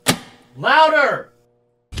Louder!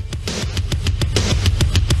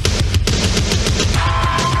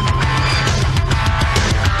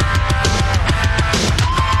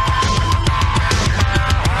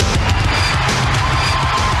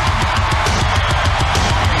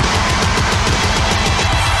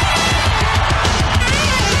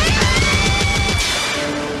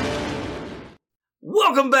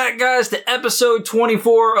 Welcome back, guys, to episode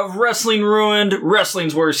 24 of Wrestling Ruined,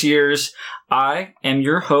 Wrestling's Worst Years. I am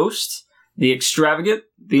your host, the extravagant,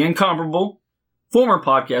 the incomparable, former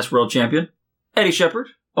podcast world champion, Eddie Shepard,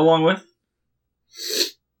 along with...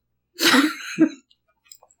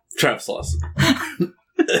 Travis Lawson.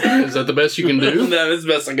 Is that the best you can do? No, that's the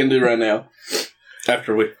best I can do right now.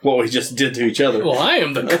 After what we just did to each other. Well, I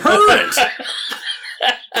am the current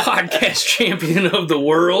podcast champion of the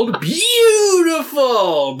world.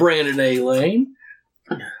 Beautiful, Brandon A. Lane.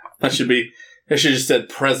 I should have just said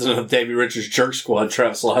president of Davey Richards Jerk Squad,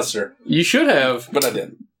 Travis Lawson. You should have. But I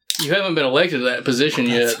didn't. You haven't been elected to that position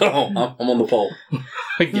yet. Oh, I'm on the poll.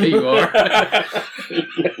 Yeah, you are.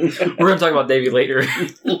 We're going to talk about Davey later.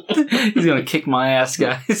 He's going to kick my ass,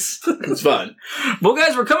 guys. It's fine. Well,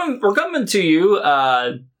 guys, we're coming to you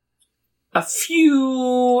about a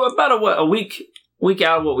week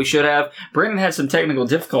out of what we should have. Brandon had some technical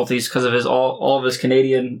difficulties because of all of his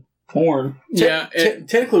Canadian porn. Yeah.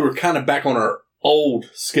 Technically, we're kind of back on our old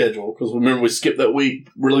schedule because remember we skipped that week,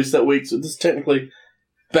 released that week, so this is technically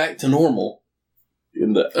back to normal.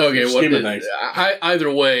 Either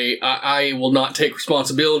way, I will not take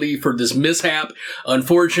responsibility for this mishap.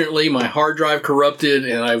 Unfortunately, my hard drive corrupted,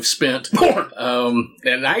 and I've spent porn.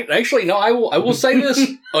 And I will say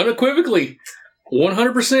this unequivocally.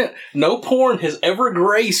 100%. No porn has ever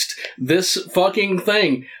graced this fucking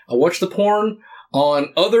thing. I watch the porn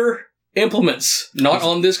on other implements, not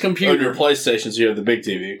on this computer. On your PlayStation, so you have the big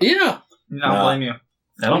TV. Yeah. I don't blame you.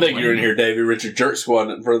 I don't think you're in here, Davey Richard Jerk Squad,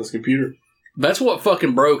 in front of this computer. That's what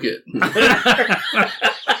fucking broke it.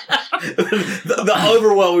 the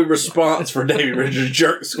overwhelming response for Davey Richards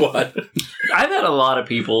Jerk Squad. I've had a lot of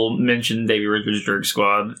people mention Davey Richards Jerk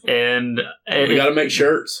Squad, and we got to make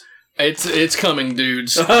shirts. It's coming,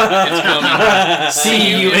 dudes. It's coming.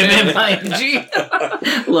 C-U-M-M-I-N-G.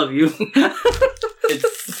 Love you.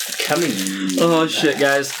 It's coming. Oh, shit,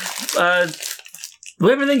 guys. Do we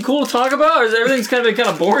have anything cool to talk about? Or is everything's been kind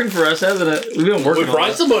of boring for us, hasn't it? We've been working on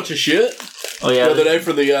priced a bunch of shit. Oh, yeah. The other day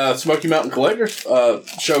for the Smoky Mountain Collectors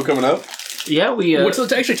show coming up. Yeah, let's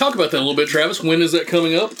actually talk about that a little bit, Travis. When is that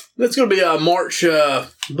coming up? That's going to be March, I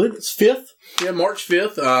believe it's 5th. Yeah, March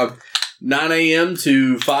 5th. 9 a.m.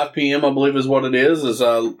 to 5 p.m., I believe is what it is.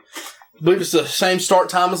 I believe it's the same start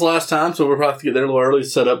time as last time, so we'll probably have to get there a little early to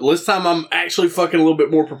set up. This time I'm actually fucking a little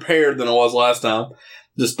bit more prepared than I was last time.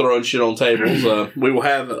 Just throwing shit on tables. We will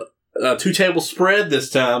have a 2-table spread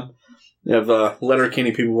this time. You have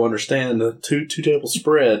Letterkenny people who understand the two-table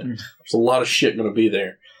spread. There's a lot of shit going to be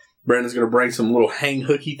there. Brandon's going to bring some little hang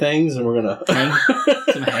hooky things, and we're going to...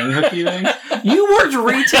 Some hang hooky things? You worked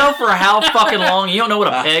retail for how fucking long? You don't know what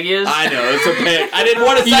a peg is? I know, it's a peg. I didn't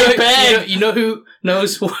want to say peg. You know who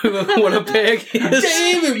knows what a peg is?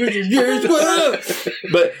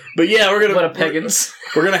 But yeah, we're going to... What a peggins.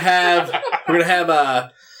 We're going to have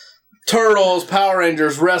Turtles, Power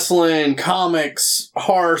Rangers, wrestling, comics,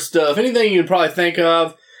 horror stuff, anything you can probably think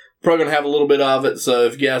of. Probably going to have a little bit of it, so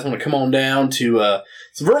if you guys want to come on down to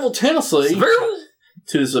Sevierville, Tennessee,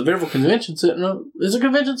 to the Sevierville Convention Center. Is it a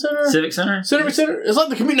convention center? Civic Center? Civic Center? It's like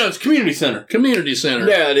the it's community center. Community center.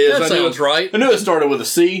 Yeah, it is. That sounds right. I knew it started with a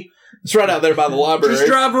C. It's right out there by the library. Just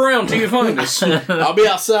drive around till you find us. I'll be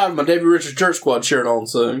outside with my Davey Richards Church Squad shirt on,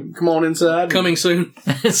 so come on inside. Coming soon.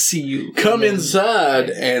 See you. Come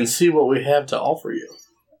inside and see what we have to offer you.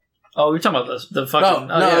 Oh, you're talking about the fucking...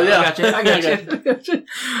 yeah. I got you.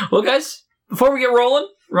 Well, guys, before we get rolling,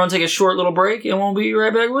 we're going to take a short little break, and we'll be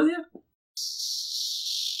right back with you.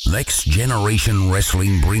 Next Generation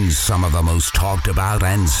Wrestling brings some of the most talked about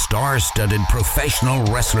and star-studded professional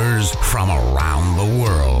wrestlers from around the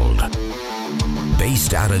world.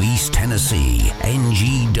 Based out of East Tennessee,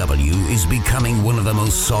 NGW is becoming one of the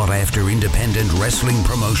most sought-after independent wrestling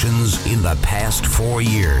promotions in the past 4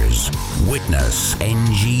 years. Witness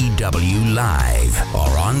NGW Live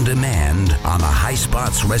or on demand on the High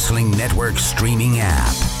Spots Wrestling Network streaming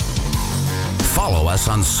app. Follow us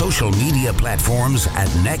on social media platforms at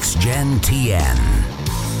NextGenTN.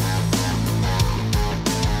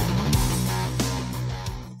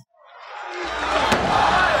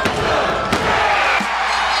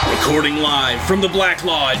 Recording live from the Black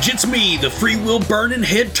Lodge, it's me, the free will burning,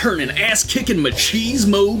 head turning, ass kicking,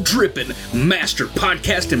 machismo dripping, master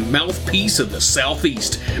podcast and mouthpiece of the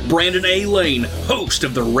Southeast, Brandon A. Lane, host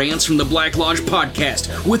of the Rants from the Black Lodge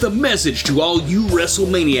podcast, with a message to all you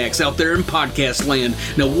WrestleManiacs out there in podcast land.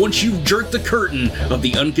 Now, once you've jerked the curtain of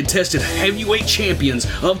the uncontested heavyweight champions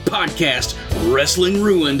of podcast, Wrestling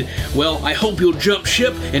Ruined, well, I hope you'll jump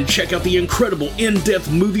ship and check out the incredible in-depth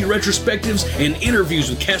movie retrospectives and interviews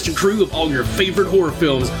with cast and crew of all your favorite horror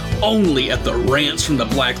films only at the Rants from the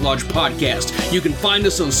Black Lodge podcast. You can find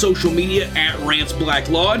us on social media at Rants Black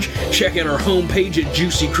Lodge. Check out our homepage at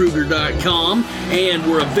juicykruger.com, and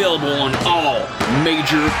we're available on all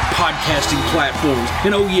major podcasting platforms.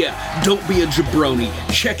 And oh yeah, don't be a jabroni.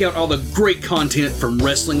 Check out all the great content from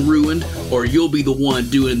Wrestling Ruined, or you'll be the one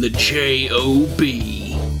doing the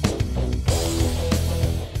J.O.B.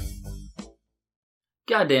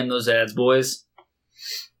 Goddamn those ads, boys.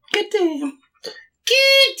 Goddamn.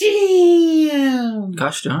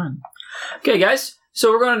 Gosh darn. Okay, guys.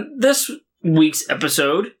 So this week's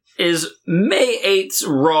episode is May 8th's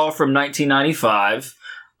Raw from 1995.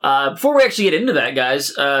 Before we actually get into that,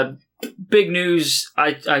 guys, big news.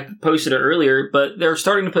 I posted it earlier, but they're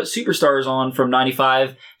starting to put superstars on from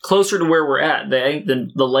 95 closer to where we're at. I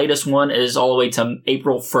think the latest one is all the way to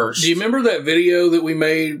April 1st. Do you remember that video that we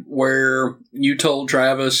made where you told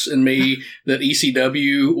Travis and me that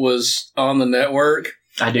ECW was on the network?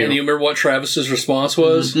 I do. And you remember what Travis's response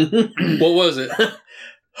was? What was it?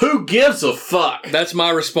 Who gives a fuck? That's my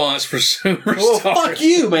response for Superstars. Well, fuck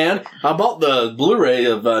you, man. I bought the Blu-ray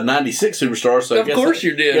of 96 Superstars, so Of course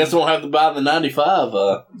you did. I guess I won't have to buy the 95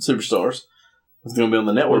 Superstars. It's going to be on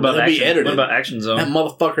the network. What about It'll be edited. What about Action Zone? That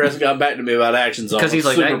motherfucker hasn't got back to me about Action Zone. Because he's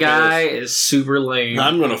like, that guy is super lame.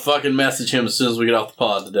 I'm going to fucking message him as soon as we get off the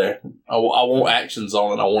pod today. I want Action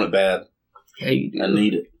Zone, and I want it bad. Yeah, you do. I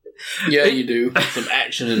need it. Yeah, you do. Some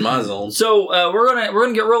action in my zone. So we're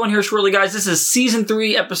gonna get rolling here shortly, guys. This is season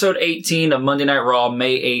 3, episode 18 of Monday Night Raw,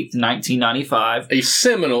 May 8th, 1995. A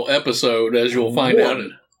seminal episode, as you'll find out.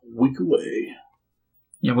 1 week away.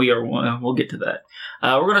 Yeah, we are. We'll get to that.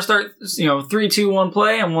 We're gonna start. 3, 2, 1,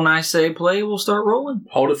 play, and when I say play, we'll start rolling.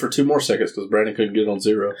 Hold it for 2 more seconds because Brandon couldn't get it on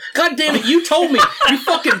 0. God damn it, you told me. You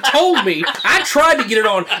fucking told me. I tried to get it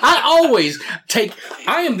on.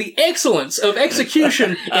 I am the excellence of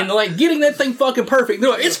execution and like getting that thing fucking perfect.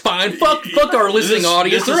 No, it's fine. Fuck our listening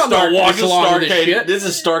audience. They're not gonna watch along with this shit. This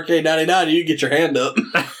is Starcade 99. You can get your hand up.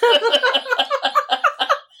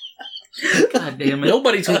 God damn it.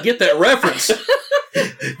 Nobody's gonna get that reference.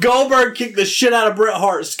 Goldberg kicked the shit out of Bret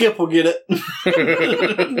Hart. Skip will get it.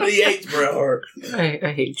 He hates Bret Hart.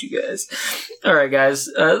 I hate you guys. All right, guys.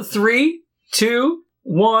 3, 2,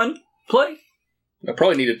 1, play. I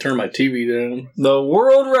probably need to turn my TV down. The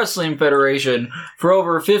World Wrestling Federation, for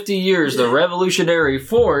over 50 years, the revolutionary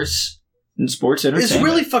force in sports entertainment. It's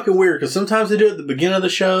really fucking weird because sometimes they do it at the beginning of the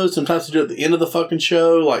show, sometimes they do it at the end of the fucking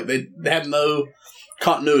show. Like, they have no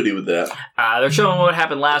continuity with that. They're showing what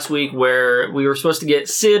happened last week where we were supposed to get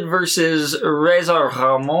Sid versus Razor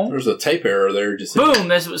Ramon. There's a tape error there. Just Boom!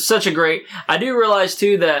 This was such a great... I do realize,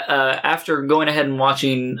 too, that after going ahead and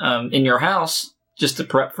watching In Your House, just to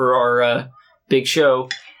prep for our big show,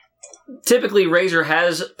 typically Razor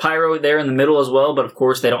has pyro there in the middle as well, but of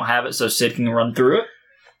course they don't have it, so Sid can run through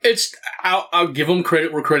it. I'll give them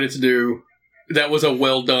credit where credit's due. That was a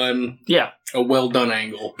well done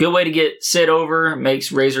angle. Good way to get Sid over.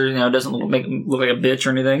 Makes Razor, doesn't look like a bitch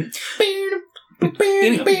or anything.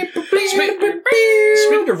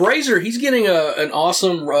 Speaking of Razor, he's getting an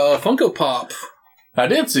awesome Funko Pop. I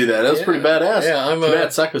did see that. That was pretty badass. Yeah, I'm too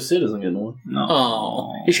bad Psycho Sid isn't getting one.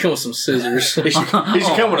 Oh, he should come with some scissors. He should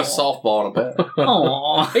come with a softball and a pad.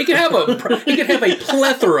 Aww. He could have a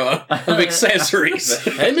plethora of accessories.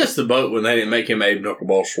 They missed the boat when they didn't make him Abe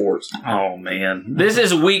Knuckleball Schwartz. Oh, man. This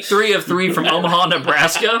is week 3 of 3 from Omaha,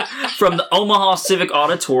 Nebraska, from the Omaha Civic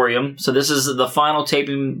Auditorium. So this is the final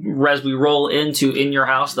taping as we roll into In Your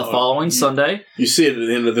House the following Sunday. You see it at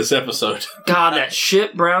the end of this episode. God, that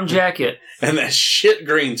shit brown jacket. And that shit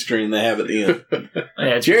green screen they have at the end.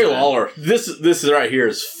 Yeah, Jerry Lawler, this is right here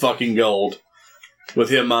is fucking gold. With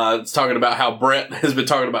him it's talking about how Brett has been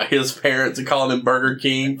talking about his parents and calling him Burger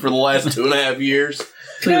King for the last 2.5 years.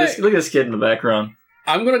 Look at this kid in the background.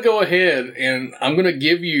 I'm going to go ahead and I'm going to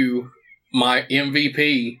give you my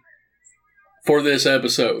MVP for this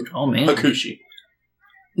episode. Oh, man. Hakushi.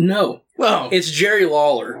 No. Well, it's Jerry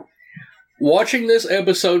Lawler. Watching this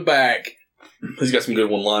episode back, he's got some good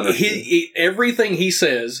one-liners. Everything he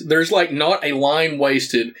says, there's like not a line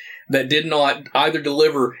wasted that did not either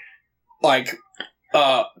deliver like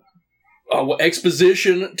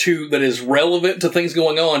exposition that is relevant to things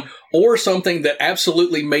going on, or something that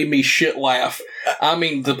absolutely made me shit laugh. I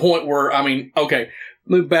mean, the point where, okay,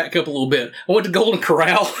 move back up a little bit. I went to Golden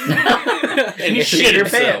Corral. And you shit your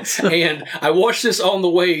pants. And I watched this on the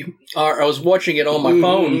way, I was watching it on my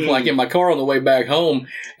phone, like in my car on the way back home.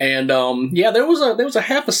 And, there was a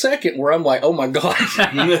half a second where I'm like, oh my God. I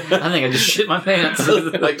think I just shit my pants.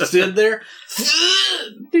 Like, stood there.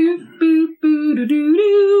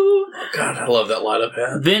 God, I love that light up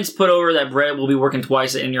hat. Vince put over that Brett will be working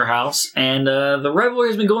twice in your house. And the rivalry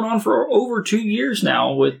has been going on for over 2 years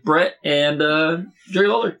now with Brett and Jerry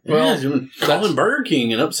Lawler. Well, he's been calling Burger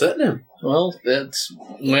King and upsetting him. Well, that's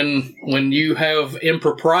when you have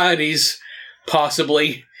improprieties,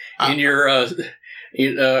 possibly, in your,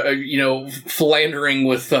 philandering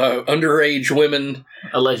with underage women.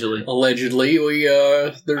 Allegedly, we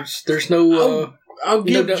there's no. I'll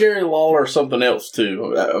give Jerry Lawler something else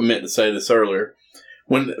too. I meant to say this earlier.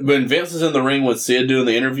 When Vince is in the ring with Sid doing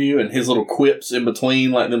the interview and his little quips in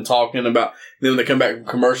between, like them talking about, then they come back from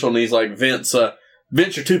commercial and he's like, Vince, your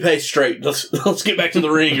toothpaste straight. Let's get back to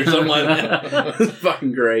the ring or something like that. It's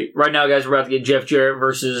fucking great. Right now, guys, we're about to get Jeff Jarrett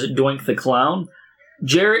versus Doink the Clown.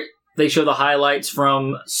 Jarrett, they show the highlights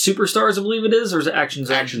from Superstars, I believe it is, or is it Action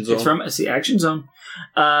Zone? Action Zone. It's from Action Zone.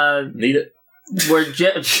 Need it. Where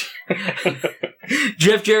Jeff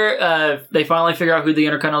Jarrett, they finally figure out who the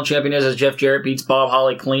Intercontinental Champion is as Jeff Jarrett beats Bob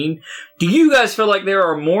Holly clean. Do you guys feel like there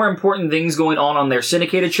are more important things going on their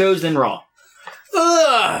syndicated shows than Raw?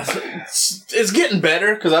 It's getting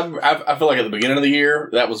better because I feel like at the beginning of the year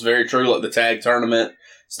that was very true. Like the tag tournament,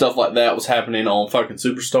 stuff like that was happening on fucking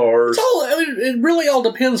Superstars. It really all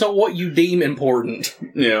depends on what you deem important.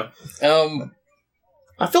 Yeah.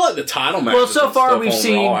 I feel like the title matches. Well, so far we've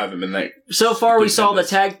seen. Raw haven't been that. So far we saw the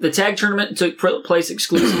tag tournament took place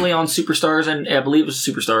exclusively on Superstars, and I believe it was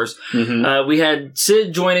Superstars. Mm-hmm. We had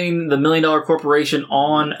Sid joining the $1 Million Corporation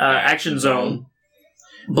on Action Zone.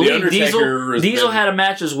 Diesel had a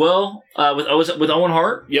match as well with Owen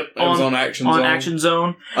Hart. Yep, it was on Action Zone. On Action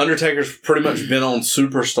Zone. Undertaker's pretty much been on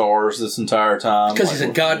Superstars this entire time because he's a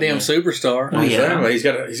goddamn superstar. Oh, yeah, he's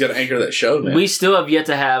got to anchor that show, man. We still have yet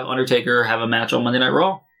to have Undertaker have a match on Monday Night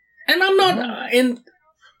Raw, and I'm not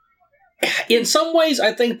in some ways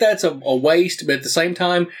I think that's a waste, but at the same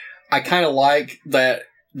time I kind of like that.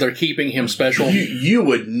 They're keeping him special. You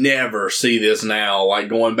would never see this now, like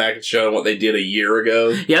going back and showing what they did a year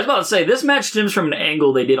ago. Yeah, I was about to say, this match stems from an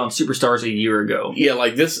angle they did on Superstars a year ago. Yeah,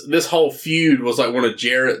 like this whole feud was like one of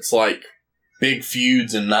Jarrett's like big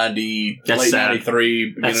feuds in late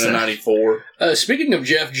 93, beginning of 94. Speaking of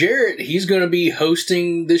Jeff Jarrett, he's going to be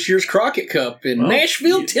hosting this year's Crockett Cup in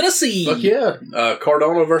Nashville, Tennessee. Fuck yeah.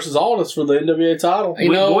 Cardona versus Aldis for the NWA title.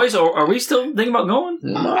 Boys, are we still thinking about going?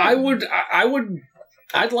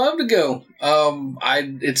 I'd love to go.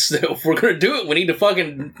 If we're going to do it, we need to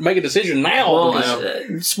fucking make a decision now.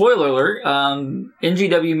 Well, spoiler alert,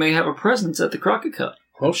 NGW may have a presence at the Crockett Cup.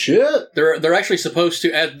 Oh, shit. They're actually supposed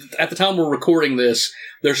to, at the time we're recording this,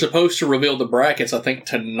 they're supposed to reveal the brackets, I think,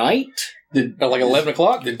 tonight? At like 11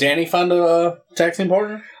 o'clock? Did Danny find a tag team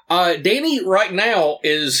partner? Danny, right now,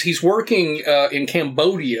 he's working in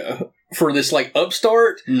Cambodia for this, like,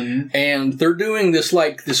 upstart, and they're doing this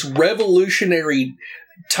revolutionary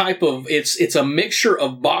type of, it's a mixture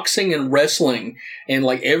of boxing and wrestling, and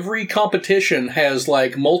like every competition has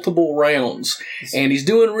like multiple rounds, and he's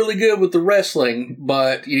doing really good with the wrestling,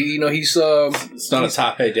 but he's it's not a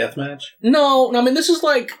Taipei death match. No, I mean this is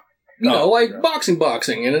like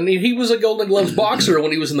boxing, and he was a Golden Gloves boxer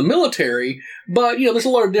when he was in the military, but there's a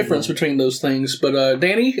lot of difference between those things. But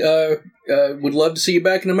Danny, would love to see you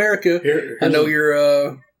back in America. I know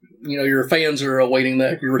your fans are awaiting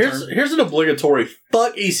that your return. Here's an obligatory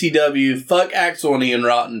fuck ECW, fuck Axel and Ian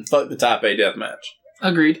Rotten, fuck the Taipei death match.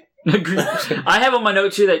 Agreed. I have on my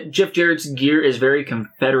notes here that Jeff Jarrett's gear is very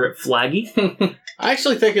Confederate flaggy. I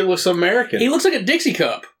actually think it looks American. He looks like a Dixie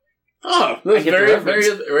cup. Oh, that's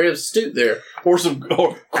very astute there. Or some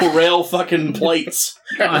Corel fucking plates.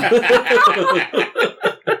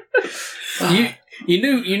 You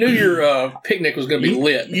knew your picnic was going to be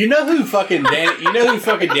lit. You know who fucking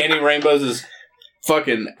Danny Rainbow's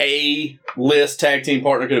fucking A-list tag team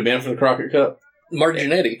partner could have been for the Crockett Cup? Marty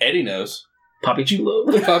Jannetty. Eddie knows. Poppy Chulo.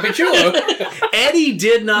 Poppy Chulo. Eddie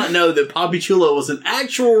did not know that Poppy Chulo was an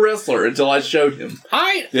actual wrestler until I showed him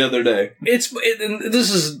the other day. This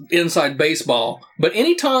is inside baseball, but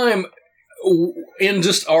anytime in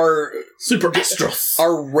just our super distros,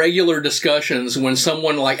 our regular discussions, when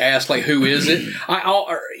someone like asks like who is it,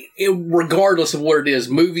 regardless of what it is,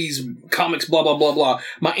 movies, comics, blah, blah, blah, blah,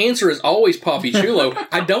 my answer is always Papi Chulo.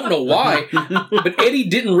 I don't know why, but Eddie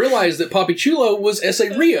didn't realize that Papi Chulo was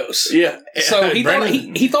S.A. Rios. Yeah. So he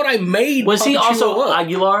thought I made Was Papi he also Chulo up.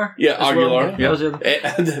 Aguilar? Yeah, as Aguilar. Well? Yeah. Was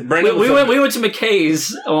it? Brandon We went to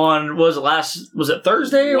McKay's on, was it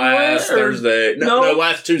Thursday? last Thursday. No,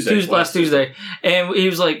 last Tuesday. Last Tuesday. And he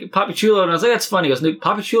was like, Papi Chulo. And I was like, that's funny. He goes, "No,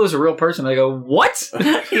 Papi Chulo's a real person." I go, what?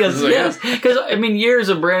 He goes, yes. Because, I mean, years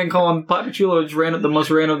of Brandon calling Papi Chulo just the most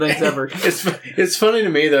random things ever. It's funny to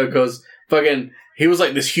me, though, because fucking, he was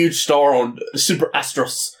like this huge star on Super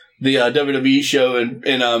Astros, the WWE show in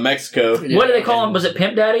Mexico. Yeah. What do they call him? Was it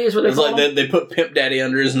Pimp Daddy? Is what they call him? They put Pimp Daddy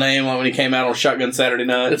under his name when he came out on Shotgun Saturday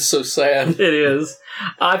Night. It's so sad. It is.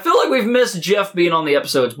 I feel like we've missed Jeff being on the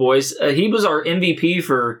episodes, boys. He was our MVP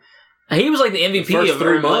for... He was like the MVP of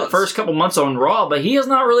the first couple months on Raw, but he has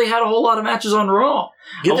not really had a whole lot of matches on Raw.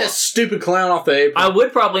 Get that stupid clown off the apron. I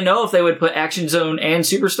would probably know if they would put Action Zone and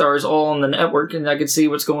Superstars all on the network, and I could see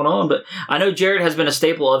what's going on. But I know Jarrett has been a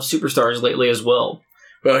staple of Superstars lately as well.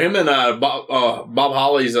 Well, him and Bob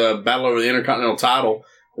Holly's battle over the Intercontinental title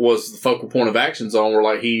was the focal point of Action Zone, where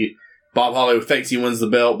like Bob Holly thinks he wins the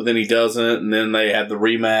belt, but then he doesn't, and then they had the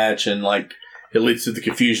rematch, and like it leads to the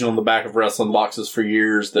confusion on the back of wrestling boxes for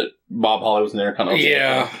years that Bob Holly was an Intercontinental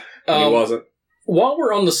champion. And he wasn't. While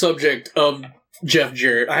we're on the subject of Jeff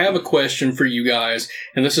Jarrett, I have a question for you guys,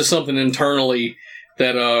 and this is something internally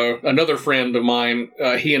that another friend of mine,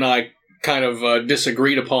 he and I kind of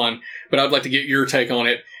disagreed upon, but I'd like to get your take on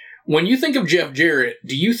it. When you think of Jeff Jarrett,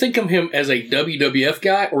 do you think of him as a WWF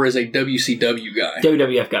guy or as a WCW guy?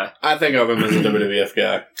 WWF guy. I think of him as a WWF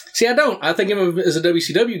guy. See, I don't. I think of him as a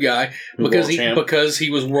WCW guy because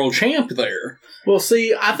he was world champ there. Well,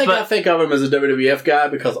 see, I think of him as a WWF guy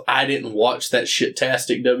because I didn't watch that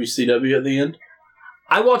shit-tastic WCW at the end.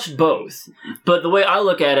 I watched both, but the way I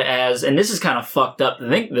look at it as, and this is kind of fucked up to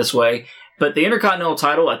think this way, but the Intercontinental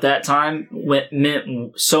title at that time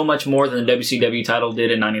meant so much more than the WCW title did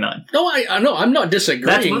in '99. No, I know. I'm not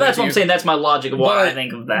disagreeing. That's what I'm saying. That's my logic of why I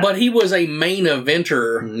think of that. But he was a main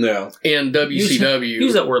eventer in WCW.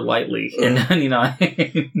 Use that word lightly in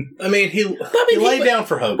 '99. I mean, he laid down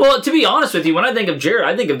for Hogan. Well, to be honest with you, when I think of Jarrett,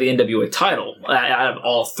 I think of the NWA title out of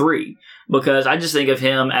all three. Because I just think of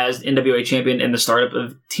him as NWA champion in the startup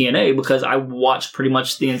of TNA because I watched pretty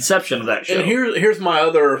much the inception of that show. And here's my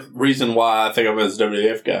other reason why I think of him as a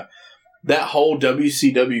WWF guy. That whole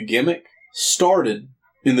WCW gimmick started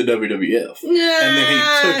in the WWF. Yeah, and then he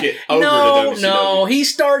took it over to WCW. No, he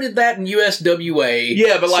started that in USWA.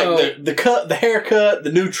 Yeah, but like the cut, the haircut,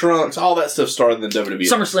 the new trunks, all that stuff started in the WWF.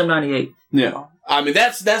 SummerSlam 98. Yeah. I mean,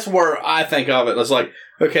 that's where I think of it. It's like,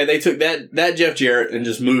 okay, they took that Jeff Jarrett and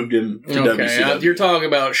just moved him to WCW. You're talking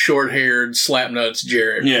about short-haired, slapnuts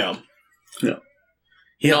Jarrett. Yeah.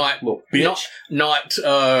 Not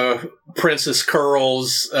Princess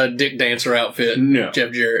Curl's Dick Dancer outfit. No.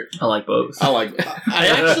 Jeff Jarrett. I like both. I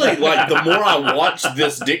actually like the more I watch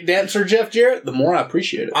this Dick Dancer Jeff Jarrett, the more I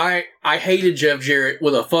appreciate it. I hated Jeff Jarrett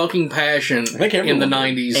with a fucking passion in the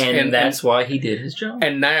 90s. And that's why he did his job.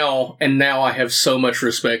 And now I have so much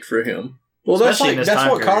respect for him. Well, that's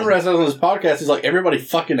what Conrad says on his podcast. He's like, everybody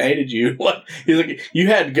fucking hated you. He's like, you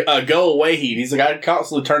had go away heat. He's like, I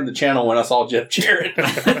constantly turned the channel when I saw Jeff Jarrett.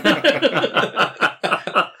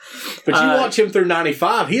 But you watch him through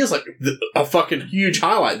 95, he is like a fucking huge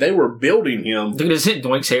highlight. They were building him. Look at his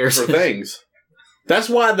Doink's hairs. For things. That's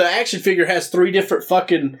why the action figure has 3 different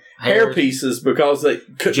fucking hair pieces because they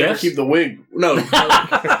couldn't ever keep the wig. No.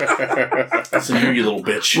 That's a you little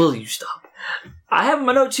bitch. Will you stop? I have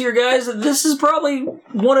my notes here, guys. This is probably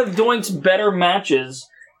one of Doink's better matches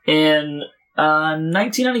in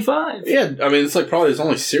 1995. Yeah, I mean, it's like probably his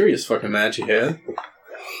only serious fucking match he had.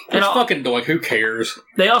 And fucking Doink, who cares?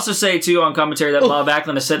 They also say, too, on commentary that Bob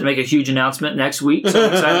Backlund is set to make a huge announcement next week. So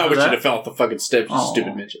I'm excited I for wish that. you'd have fell off the fucking steps, you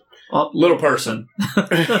stupid midget. Little person.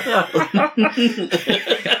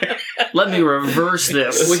 Let me reverse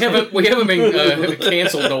this. We haven't been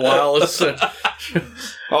canceled in a while.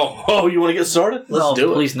 Oh, you want to get started? Let's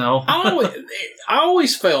do it. Please no. I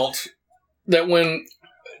always felt that when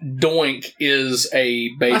Doink is a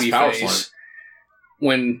babyface,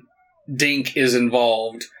 when Dink is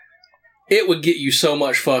involved, it would get you so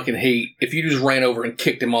much fucking heat if you just ran over and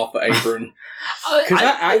kicked him off the apron.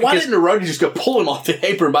 Why didn't the roadie just go pull him off the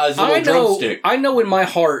apron by his little drumstick? I know in my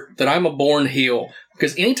heart that I'm a born heel.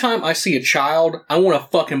 Because anytime I see a child, I want to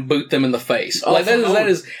fucking boot them in the face. Like that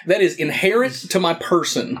is inherent to my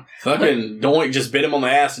person. Fucking Doink just bit him on the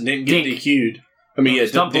ass and didn't get DQ'd. I mean,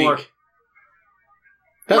 Dink.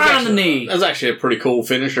 Right on the knee. That's actually a pretty cool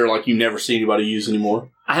finisher like you never see anybody use anymore.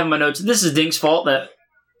 I have in my notes. This is Dink's fault that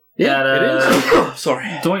Yeah, it is. Sorry.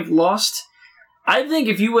 Doink lost. I think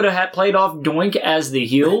if you would have played off Doink as the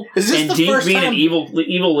heel Is this and the Dink first being time- an evil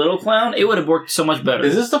little clown, it would have worked so much better.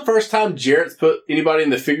 Is this the first time Jarrett's put anybody in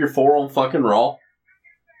the figure 4 on fucking Raw?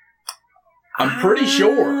 I'm pretty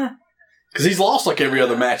sure. Because he's lost like every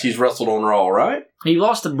other match he's wrestled on Raw, right? He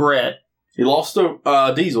lost to Brett. He lost to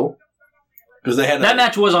Diesel. Because they had That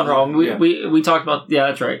match was on Raw. Yeah. We talked about... Yeah,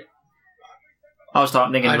 that's right. I was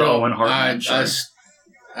thinking I Raw don't. and Hart match.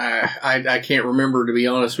 I can't remember, to be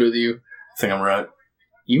honest with you. I think I'm right.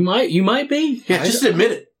 You might be. Yeah, just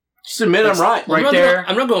admit it. Just admit I'm right. Right I'm not there. Gonna,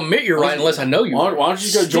 I'm not going to admit you're right unless I know you. Why don't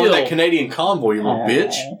you go join Still. that Canadian convoy, you little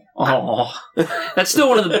bitch? Oh, that's still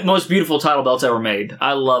one of the most beautiful title belts ever made.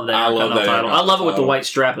 I love that. I love that title. I love it with the title. white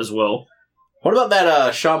strap as well. What about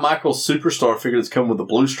that Shawn Michaels Superstar figure that's coming with the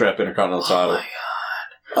blue strap Intercontinental title? my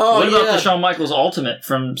Oh, what about yeah. the Shawn Michaels Ultimate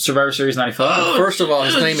from Survivor Series '95? First of all,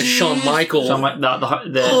 his name is Shawn Michaels. The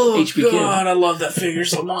Oh, HBK. God, I love that figure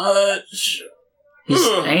so much.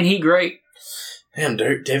 Ain't he great? Damn,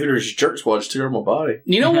 David or his jerk squad just took over my body.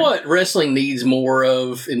 You know what wrestling needs more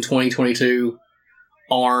of in 2022?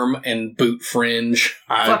 Arm and boot fringe.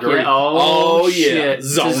 I Fuck agree. yeah. Oh, yeah. shit.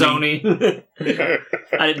 Zoni.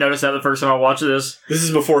 I didn't notice that the first time I watched this. This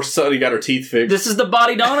is before Sunny got her teeth fixed. This is the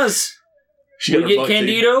Body Donnas. She got We her get butt teeth.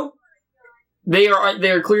 Candido. They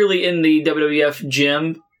are clearly in the WWF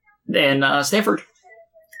gym and Stanford.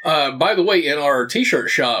 By the way, in our t-shirt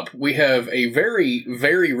shop, we have a very,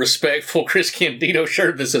 very respectful Chris Candido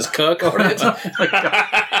shirt that says "cuck" on it.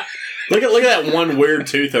 Look at that one weird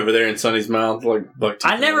tooth over there in Sunny's mouth, like buck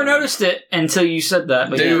teeth. I never noticed it until you said that,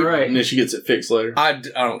 but Dude, you're right. And then she gets it fixed later. I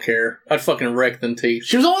don't care. I'd fucking wreck them teeth.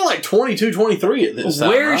 She was only like 22, 23 at this time.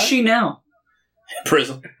 Where is right? she now?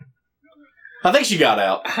 Prison. I think she got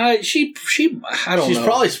out. I don't She's know.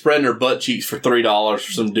 probably spreading her butt cheeks for $3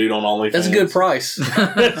 for some dude on OnlyFans. That's a good price.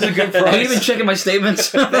 That's a good Are price. you even checking my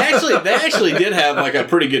statements? They actually did have like a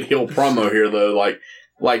pretty good heel promo here though.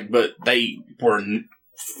 But they were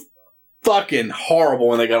fucking horrible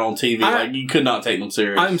when they got on TV. Like you could not take them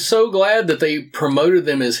serious. I'm so glad that they promoted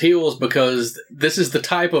them as heels because this is the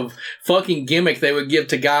type of fucking gimmick they would give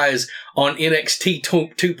to guys on NXT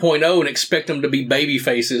 2.0 and expect them to be baby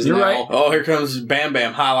faces You're now. right. Oh, here comes Bam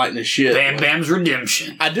Bam highlighting his shit. Bam Bam's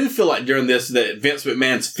redemption. I do feel like during this that Vince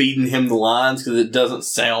McMahon's feeding him the lines because it doesn't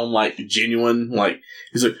sound like genuine. Like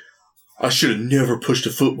he's like, I should have never pushed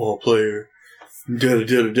a football player. Da da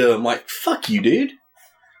da da. I'm like, fuck you, dude.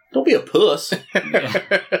 Don't be a puss.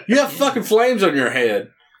 You have fucking flames on your head.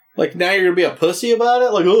 Like now you're gonna be a pussy about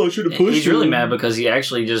it. Like, oh, I should have pushed. He's you. really mad because he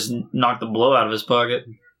actually just knocked the blow out of his pocket.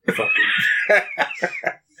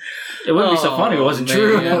 It wouldn't be so funny if it wasn't man.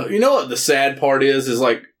 true. You know what the sad part is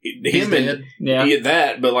like He's him and dead. Yeah. you get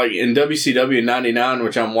that, but like in WCW '99,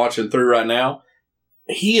 which I'm watching through right now,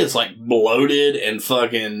 he is like bloated and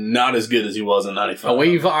fucking not as good as he was in '95.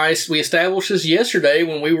 We established this yesterday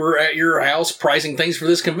when we were at your house pricing things for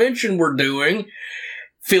this convention we're doing.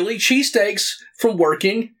 Philly cheesesteaks from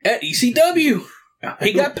working at ECW.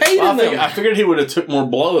 He got paid in them. I figured he would have took more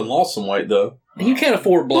blow and lost some weight though. You can't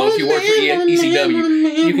afford blow if you work for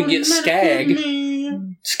ECW. You can get Skag.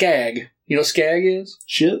 Skag. You know what Skag is?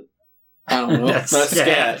 Shit. I don't know. That's That's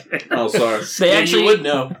sad. scat. Oh, sorry. They Yeah, actually you would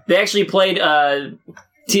know. They actually played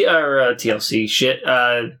TLC shit.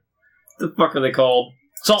 The fuck are they called?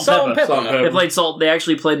 Salt and Pepper. Salt and Pepper. They played Salt. They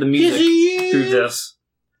actually played the music through this.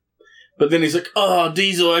 But then he's like, "Oh,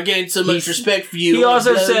 Diesel, I gained so much respect for you." He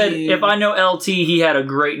also Blow said, you." "If I know LT, he had a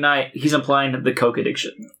great night." He's implying the coke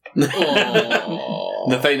addiction. Oh.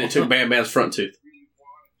 The thing that took Bam Bam's front tooth.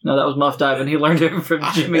 No, that was Muff Diving. He learned it from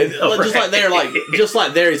Jimmy. Just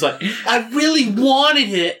like there, he's like, "I really wanted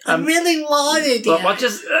it. I really wanted Well, it." watch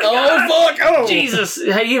this. Oh, fuck. Oh. Jesus.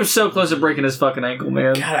 Hey, he was so close to breaking his fucking ankle,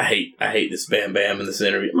 man. God, I hate this Bam Bam in this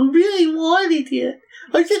interview. I really wanted it.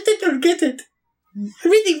 I just didn't get it. I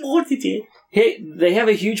really wanted it. Hey, they have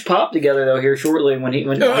a huge pop together though here shortly when I'm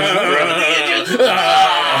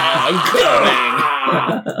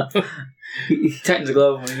coming. he tightens the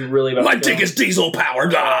glove when you really about My to go. dick is diesel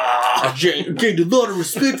powered. I gained a lot of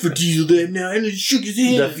respect for Diesel that night, and it shook his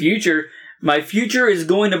The hand. future. My future is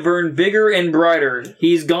going to burn bigger and brighter.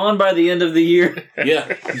 He's gone by the end of the year. Yeah,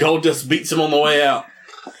 Goldust beats him on the way out.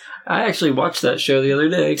 I actually watched that show the other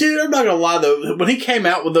day. Dude, I'm not gonna lie though, when he came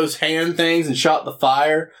out with those hand things and shot the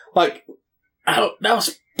fire, like, that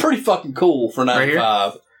was pretty fucking cool for Right here?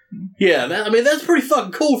 95. Yeah, that's pretty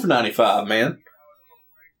fucking cool for 95, man.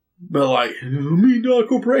 But like, me Dog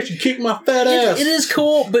Corporation kicked my fat ass. It is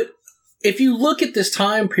cool, but if you look at this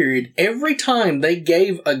time period, every time they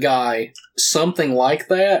gave a guy something like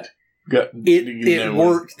that, It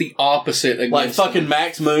worked the opposite against Like fucking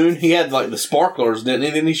Max Moon, he had like the sparklers, didn't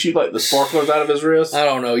he? Didn't he shoot like the sparklers out of his wrist? I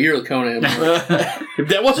don't know. You're the Conan. If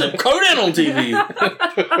that wasn't Conan on TV.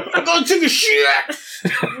 I'm gonna take a shit.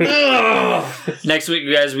 Next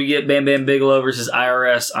week, guys, we get Bam Bam Bigelow versus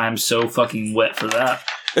IRS. I'm so fucking wet for that.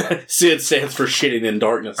 Sid stands for shitting in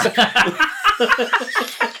darkness.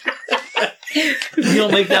 You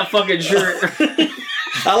don't make that fucking shirt.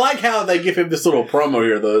 I like how they give him this little promo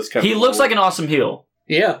here, though. It's kind He of looks like an awesome heel.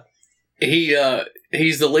 Yeah.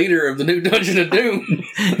 He's the leader of the new Dungeon of Doom.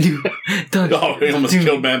 New Dungeon Oh, he almost Doom.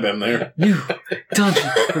 killed Bam Bam there. New Dungeon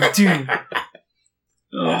of Doom.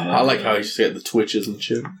 I like how he's got the twitches and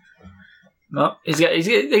shit. Well,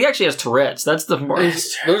 he actually has Tourette's. That's the part.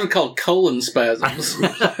 Those are called colon spasms.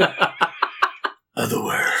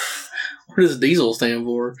 Otherwise. What does Diesel stand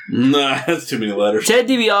for? Nah, that's too many letters. Ted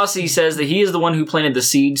DiBiase says that he is the one who planted the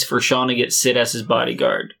seeds for Sean to get Sid as his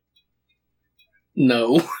bodyguard.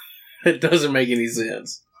 No. It doesn't make any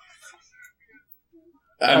sense.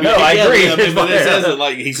 I agree. But it says it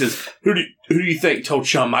like he says, "Who do you think told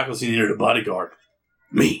Shawn Michaels he needed a bodyguard?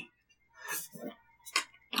 Me.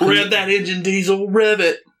 Rev that engine, Diesel. Rev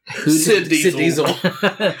it. Sid Diesel.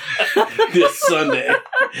 This Sunday.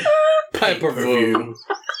 Pay-per-view.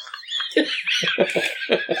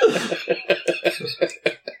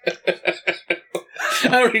 I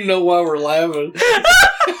don't even know why we're laughing.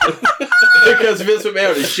 Because Vince McMahon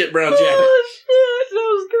with his shit brown jacket. Oh shit,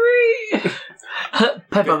 that was great.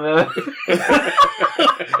 Peppermint.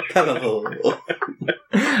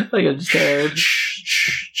 Like I'm scared.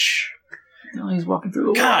 No, he's walking through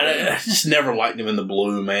the God, wall. I just never liked him in the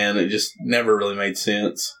blue, man. It just never really made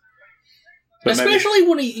sense. But Especially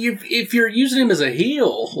when if you're using him as a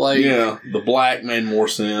heel, like yeah, the black made more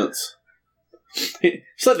sense.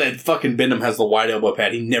 It's like that fucking Bendham has the white elbow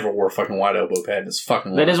pad. He never wore a fucking white elbow pad. It's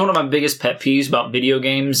fucking. That is one of my biggest pet peeves about video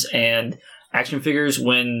games and action figures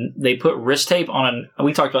when they put wrist tape on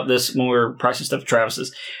we talked about this when we were pricing stuff at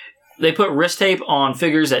Travis's. They put wrist tape on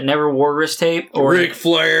figures that never wore wrist tape. Or Ric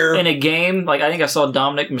Flair. in a game, like I think I saw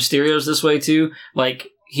Dominic Mysterio's this way too. Like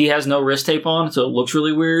he has no wrist tape on, so it looks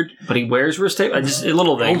really weird. But he wears wrist tape.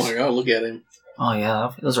 Little Oh things. my god, look at him. Oh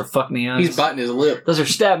yeah, those are fuck me eyes. He's biting his lip. Those are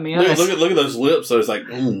stab me eyes. Look at those lips. So it's like,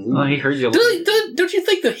 ooh. Oh, he heard you. Don't you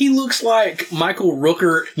think that he looks like Michael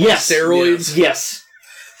Rooker Yes. on steroids? Yes.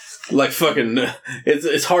 Like fucking.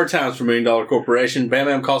 It's hard times for $1 Million Corporation. Bam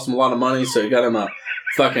Bam cost him a lot of money, so he got him a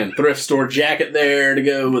fucking thrift store jacket there to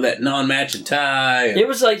go with that non-matching tie. It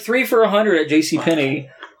was like 3 for $100 at JCPenney.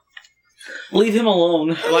 Leave him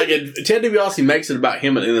alone. Like Ted DiBiase makes it about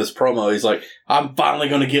him in this promo. He's like, I'm finally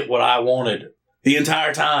going to get what I wanted the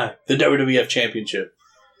entire time. The WWF Championship.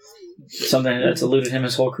 Something that's eluded him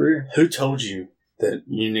his whole career. Who told you that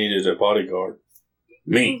you needed a bodyguard?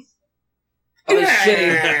 Me. Oh, he's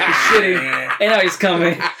shitting. He's shitting. And now he's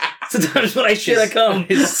coming. Sometimes when I shit, I come.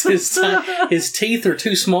 His teeth are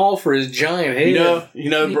too small for his giant head. You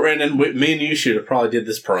know, Brandon, me and you should have probably did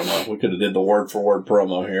this promo. We could have did the word-for-word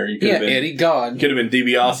promo here. You could Yeah, have been, Eddie, God. could have been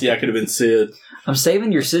DiBiase. I could have been Sid. I'm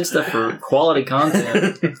saving your Sid stuff for quality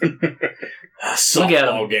content.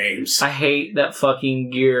 Softball games. I hate that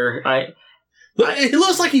fucking gear. He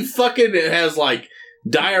looks like he fucking has like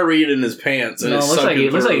diarrhea in his pants. And No, it it's looks like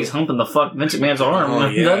sucking looks like through. he's humping the fuck Vince McMahon's arm, Oh,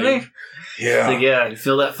 yeah. doesn't he? Yeah. It's like, yeah, you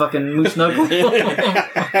feel that fucking moose knuckle?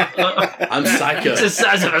 I'm psycho. It's the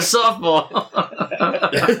size of a softball.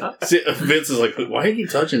 Vince is like, why are you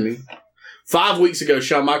touching me? 5 weeks ago,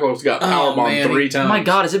 Shawn Michaels got powerbombed man. 3 Oh times. my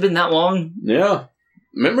god, has it been that long? Yeah.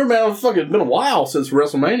 Remember, man, it's been a while since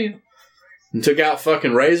WrestleMania. And took out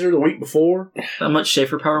fucking Razor the week before. That much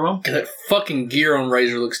Schaefer powerbomb? That fucking gear on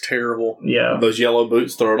Razor looks terrible. Yeah. Those yellow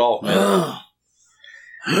boots throw it off, man.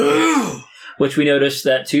 Which we noticed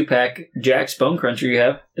that 2-pack Jack's Bone Cruncher you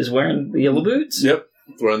have is wearing the yellow boots. Yep.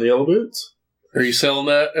 Wearing the yellow boots. Are you selling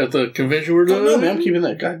that at the convention we're No, doing? man, I'm keeping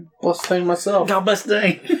that. God bless the thing myself. God bless the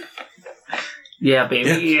thing. Yeah,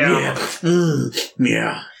 baby. Yeah.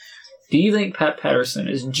 Yeah. Do you think Pat Patterson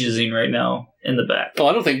is jizzing right now in the back? Oh,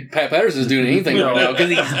 I don't think Pat Patterson's doing anything right now because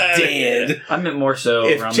he's dead. I meant more so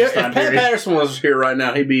If around Pat this time period. Patterson was here right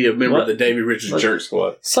now, he'd be a member What? of the Davey Richards What? Jerk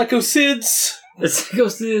Squad. Psycho Sids. Psycho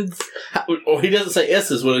Sid. Or he doesn't say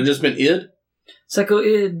S's, would it have just been id? Psycho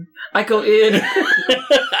Id. I go Id.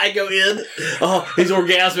 I go id. Oh, he's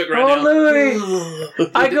orgasmic right Oh, now.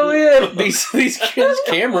 Louis. I go Id. These kids'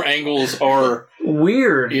 camera angles are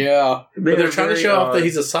Weird. yeah. But they're trying to show off that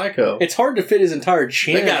he's a psycho. It's hard to fit his entire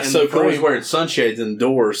chin. They got in so the cool he's frame. wearing sunshades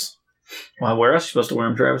indoors. Well, where else are you supposed to wear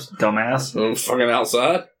them, Travis? Dumbass. Fucking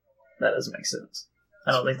outside. That doesn't make sense.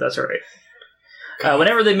 I don't think that's right.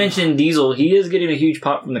 Whenever they mention Diesel, he is getting a huge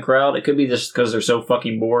pop from the crowd. It could be just because they're so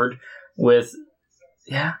fucking bored with.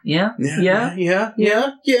 Yeah. Oh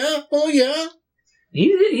yeah.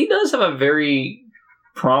 He does have a very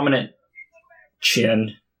prominent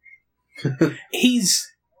chin. He's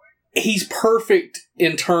perfect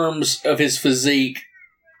in terms of his physique.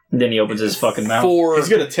 Then he opens his fucking mouth. He's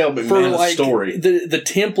gonna tell McMahon a story. The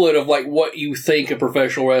template of like what you think a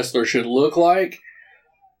professional wrestler should look like.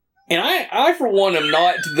 And I for one am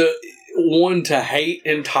not the one to hate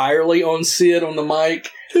entirely on Sid on the mic.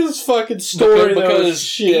 His fucking story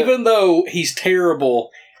because even though he's terrible,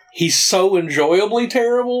 he's so enjoyably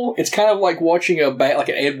terrible. It's kind of like watching an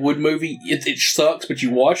Ed Wood movie. It sucks, but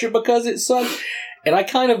you watch it because it sucks. And I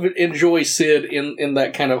kind of enjoy Sid in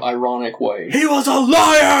that kind of ironic way. He was a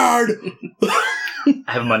liar!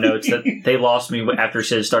 I have in my notes that they lost me after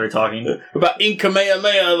Sid started talking. About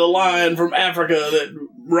Kamehameha, the lion from Africa that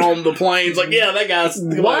roamed the plains. Like, yeah, that guy's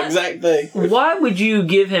the exact thing. Why would you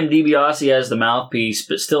give him DiBiase as the mouthpiece,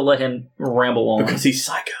 but still let him ramble on? Because he's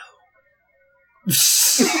psycho.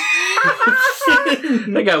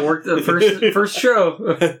 That guy worked the first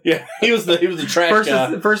show. Yeah, he was the trash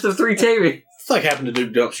guy. First of 3 taping. It's like having to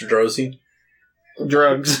do dumpster drosy.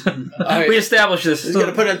 Drugs. We established this. He's going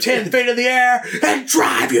to put him 10 feet in the air and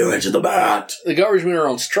drive you into the mat. The garbage men are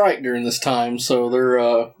on strike during this time, so they're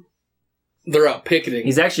out picketing.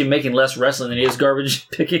 He's actually making less wrestling than he is garbage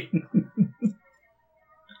picking.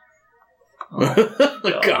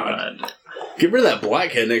 God. Get rid of that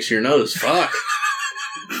blackhead next to your nose. Fuck.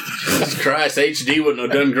 Jesus Christ, HD wouldn't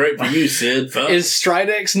have done great for you, Sid. Fuck. Is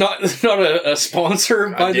Stridex not a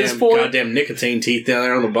sponsor by this point? Goddamn nicotine teeth down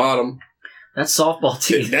there on the bottom. That's softball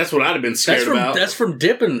teeth. That's what I'd have been scared about. That's from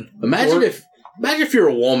dipping. Imagine if you're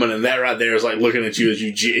a woman and that right there is like looking at you as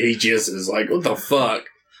he jizzes. Like, what the fuck?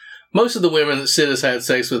 Most of the women that Sid has had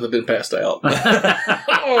sex with have been passed out.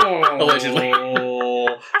 Allegedly.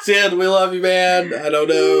 Sid, we love you, man. I don't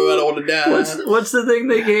know. I don't want to die. What's the thing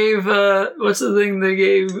they gave? Was it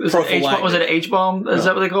an H-bomb? Is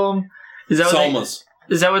that what they call them? Is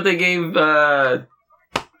that what they gave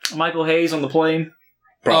Michael Hayes on the plane?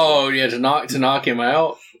 Probably. Oh yeah, to knock him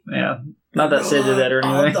out. Yeah, not that Sid did that or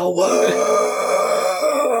anything.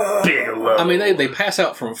 Bigelow. I mean, they pass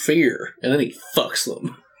out from fear, and then he fucks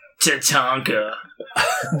them. Tatanka.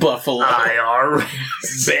 Buffalo.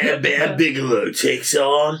 IRS. Bad Bigelow takes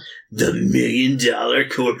on the $1 Million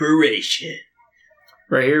Corporation.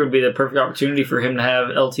 Right here would be the perfect opportunity for him to have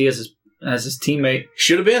LT as his teammate.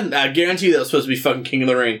 Should have been. I guarantee that was supposed to be fucking King of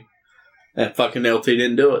the Ring. And fucking LT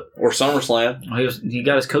didn't do it. Or SummerSlam. He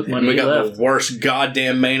got his coke money. We got the worst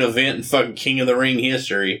goddamn main event in fucking King of the Ring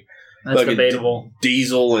history. That's fucking debatable.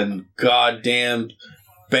 Diesel and goddamn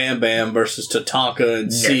Bam Bam versus Tatanka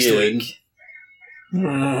and Sid.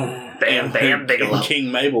 Bam Bigelow. And King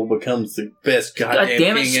Mabel becomes the best goddamn king ever. God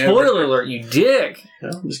damn it, spoiler alert, you dick.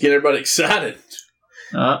 Well, just get everybody excited.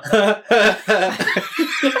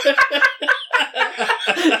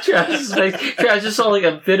 Travis just saw like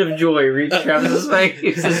a bit of joy reach Travis's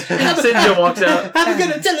face. Sinja walks out. I'm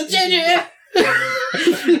gonna tell Sinja.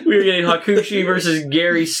 We were getting Hakushi versus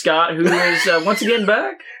Gary Scott, who is once again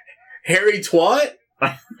back. Harry Twat?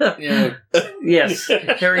 Yeah. Yes,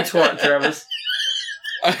 Harry Twat, Travis.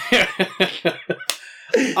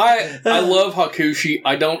 I love Hakushi.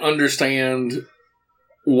 I don't understand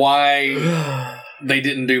why they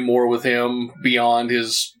didn't do more with him beyond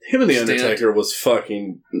his. Him and the Undertaker was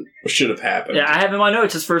fucking should have happened. Yeah, I have in my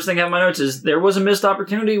notes. His first thing I have in my notes is there was a missed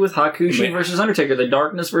opportunity with Hakushi versus Undertaker, the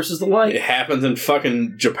darkness versus the light. It happens in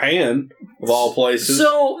fucking Japan, of all places.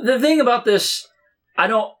 So the thing about this,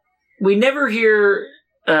 we never hear.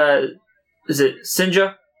 Is it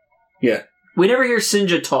Sinja? Yeah. We never hear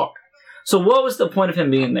Sinja talk. So what was the point of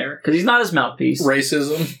him being there? Because he's not his mouthpiece.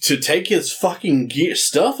 Racism. To take his fucking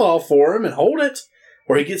stuff off for him and hold it,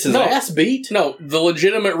 or he gets his ass beat. No, the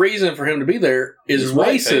legitimate reason for him to be there is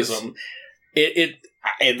racism.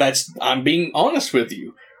 I'm being honest with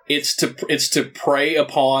you. It's to prey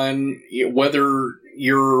upon whether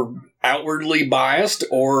you're outwardly biased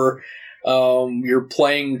or you're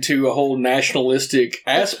playing to a whole nationalistic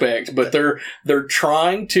aspect, but they're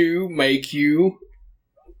trying to make you.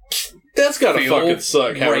 That's gotta fucking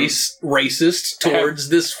suck. Racist towards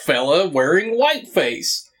this fella wearing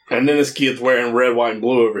whiteface. And then this kid's wearing red, white, and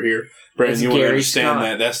blue over here. Brandon, you won't understand Scott.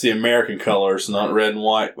 that. That's the American colors, not red and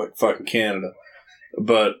white like fucking Canada.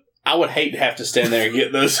 But I would hate to have to stand there and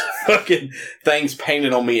get those fucking things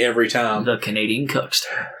painted on me every time. The Canadian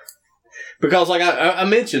Cuckster. Because, like I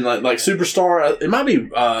mentioned, like Superstar, it might be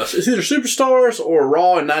it's either Superstars or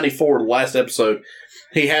Raw in '94, the last episode.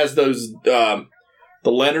 He has those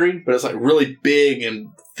the lettering, but it's like really big and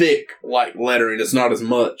thick, like lettering. It's not as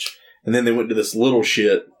much. And then they went to this little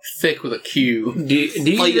shit. Thick with a Q. Do you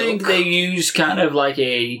think they use kind of like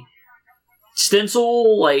a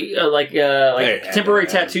stencil, like temporary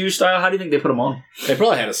tattoo style? How do you think they put them on? They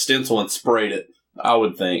probably had a stencil and sprayed it, I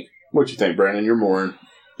would think. What you think, Brandon? You're more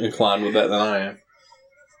inclined with that than I am.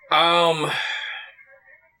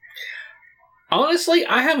 Honestly,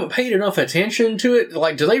 I haven't paid enough attention to it.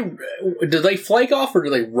 Like, do they flake off or do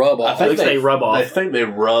they rub off? I think they rub off. I think they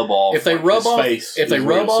rub off. If they rub off, it's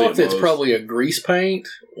most. probably a grease paint,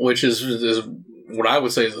 which is what I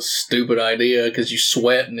would say is a stupid idea because you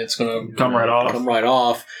sweat and it's going to come right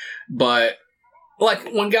off. But like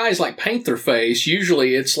when guys like paint their face,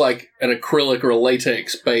 usually it's like an acrylic or a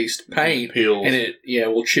latex based paint, Peels. and it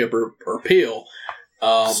will chip or peel.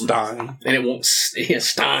 Stein. And it won't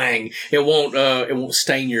sting. It won't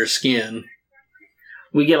stain your skin.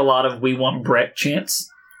 We get a lot of "We want Brett" chants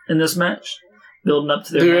in this match, building up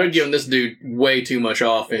to their They're match. giving this dude way too much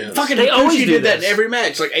offense. Fucking They always Hakushi do did that in this. every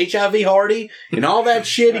match, like HIV Hardy and all that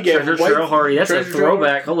shit. He gave Treasure him Trail Hardy. That's a Treasure Trail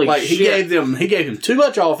throwback. Holy like shit! he gave him too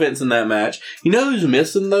much offense in that match. You know who's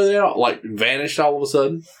missing though? Now, like vanished all of a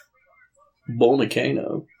sudden. Bull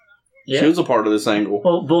Nakano. Yeah. She was a part of this angle.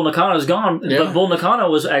 Well, Bull Nakano's gone, Yeah. but Bull Nakano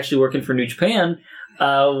was actually working for New Japan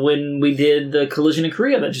when we did the Collision in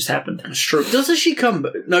Korea that just happened. It's true. Doesn't she come?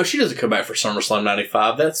 No, she doesn't come back for SummerSlam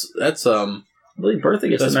 '95. That's I believe Bertha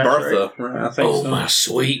gets that's the match, Bertha. Right? I think Oh, so. my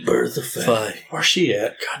sweet Bertha Faye. Where's she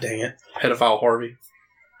at? God dang it, pedophile Harvey.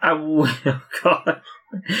 Oh, God.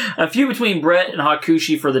 A feud between Brett and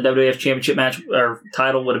Hakushi for the WWF Championship match or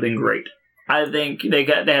title would have been great. I think they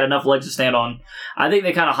had enough legs to stand on. I think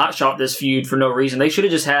they kind of hotshot this feud for no reason. They should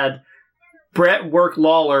have just had Brett work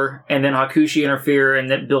Lawler and then Hakushi interfere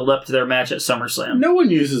and then build up to their match at SummerSlam. No one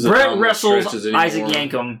uses Brett abdominal wrestles stretches anymore. Isaac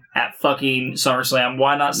Yankem at fucking SummerSlam.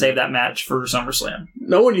 Why not save that match for SummerSlam?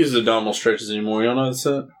 No one uses abdominal stretches anymore. Y'all know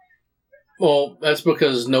that? Well, that's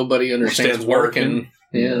because nobody understands Understands working. working.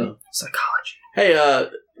 Yeah. Psychology. Hey,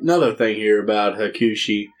 another thing here about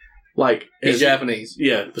Hakushi. Like, He's is- Japanese.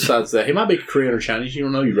 Yeah, besides that. He might be Korean or Chinese. You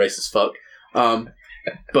don't know. You racist fuck.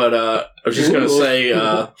 But I was just going to say,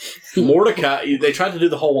 Mordecai, they tried to do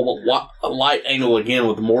the whole light angle again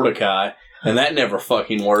with Mordecai, and that never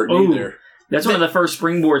fucking worked Ooh. either. That's one of the first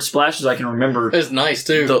springboard splashes I can remember. It's nice,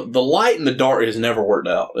 too. The light and the dark has never worked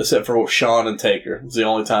out, except for Sean and Taker. It's the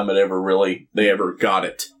only time they ever got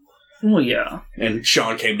it. Well, yeah. And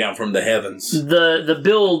Sean came down from the heavens. The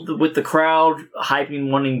build with the crowd hyping,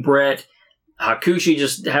 wanting Brett, Hakushi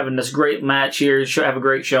just having this great match here, have a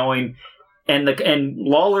great showing, and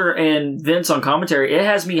Lawler and Vince on commentary. It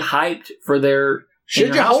has me hyped for their.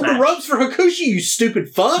 Should you hold the ropes for Hakushi, you stupid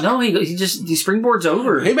fuck? No, he springboards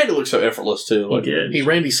over. He made it look so effortless too. He did. He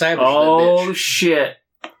Randy Savage that Oh bitch. shit!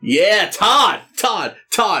 Yeah, Todd. I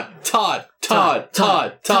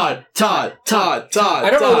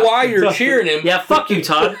don't know why you're cheering him. Yeah, fuck you,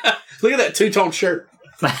 Todd. Look at that two-tone shirt.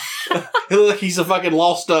 He looks like he's a fucking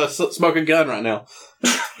lost smoking gun right now.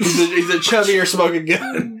 He's a chubbier smoking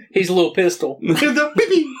gun. He's a little pistol. The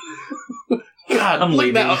beep. God, I'm look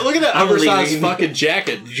leaving. at that I'm oversized leaving. fucking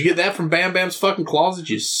jacket. Did you get that from Bam Bam's fucking closet?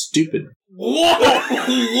 You stupid. Whoa!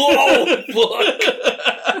 Fuck.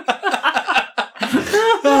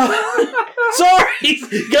 Sorry,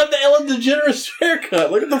 he's got the Ellen DeGeneres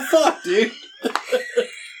haircut. Look at the fuck, dude.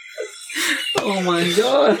 Oh my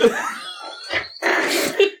god!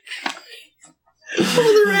 For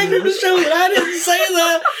the record to show that I didn't say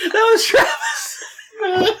that. That was Travis.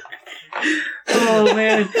 Oh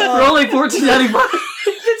man, for only $14.95.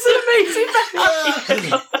 It's an amazing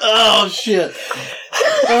match. Oh shit.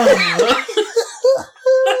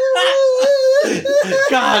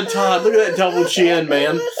 God, Todd, look at that double chin,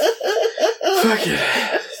 man. Fuck it.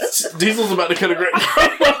 Diesel's about to cut a great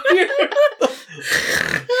promo here.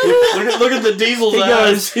 Look at the Diesel's He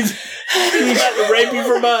eyes. goes. He's about to rape you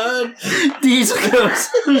from behind. Diesel goes,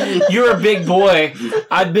 "You're a big boy.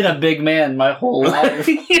 I've been a big man my whole life."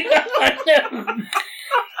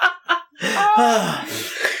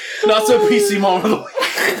 Not so PC moment of the week.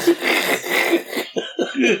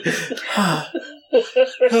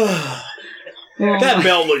 That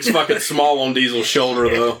belt looks fucking small on Diesel's shoulder,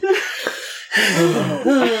 though.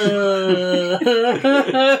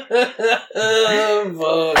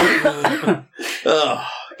 Oh,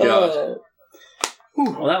 God.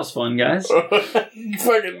 Well, that was fun, guys.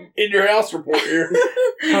 Fucking in your house report here.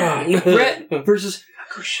 Brett versus.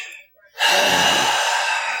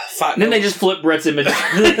 Fight Then they just flip Brett's image.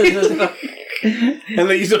 and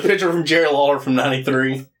they used a picture from Jerry Lawler from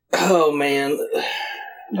 '93. Oh man,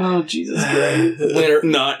 Oh, Jesus Christ. Winner,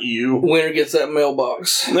 Not you. winner gets that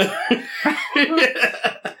mailbox.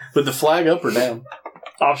 With the flag up or down?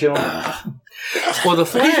 Optional. Well, the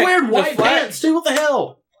flag. He's wearing the white flag- pants, dude. What the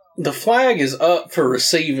hell? The flag is up for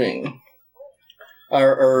receiving.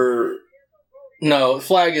 No, the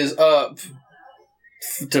flag is up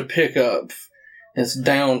to pick up. It's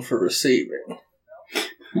down for receiving.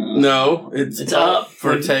 No, it's up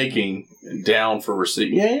for for- taking, down for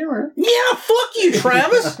receiving. Yeah, you're right. Yeah, fuck you,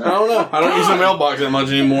 Travis. I don't know. I don't use the mailbox that much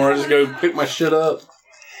anymore. I just go pick my shit up.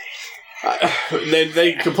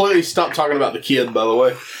 They completely stopped talking about the kid, by the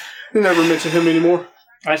way. They never mention him anymore.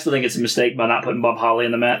 I still think it's a mistake by not putting Bob Holly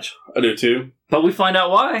in the match. I do too. But we find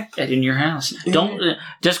out why at In Your House. Don't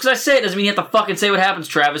just because I say it doesn't mean you have to fucking say what happens,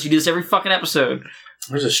 Travis. You do this every fucking episode.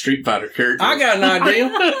 There's a Street Fighter character. I got an idea.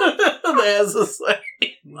 There's a say.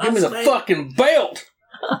 Give me the fucking belt.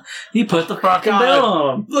 You put the fucking God. bell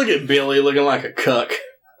on him. Look at Billy looking like a cuck.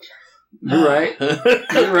 You're right.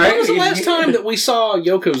 You're right. When was the last time that we saw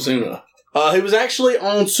Yokozuna? He was actually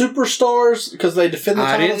on Superstars because they defended the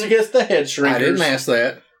I titles didn't- against the Head Shrinkers. I didn't ask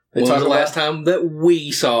that. They When was talked the about- last time that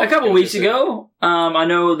we saw A couple weeks ago, I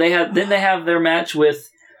know they had. Didn't they have their match with?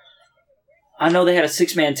 I know they had a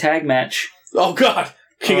 6-man tag match. Oh God,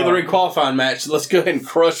 King of the Ring qualifying match. Let's go ahead and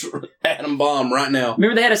crush Adam Bomb right now.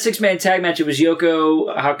 Remember they had a 6-man tag match. It was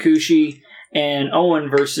Yoko, Hakushi, and Owen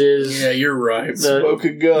versus. Yeah, you're right.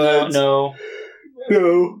 Smoking guns. No,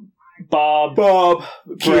 Bob,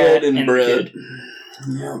 Kid, Brett, and and Brett. Kid.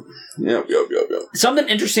 Yep. Something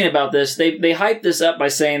interesting about this, they hyped this up by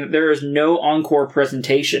saying that there is no encore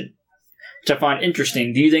presentation, which I find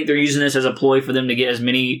interesting. Do you think they're using this as a ploy for them to get as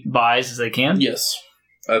many buys as they can? Yes,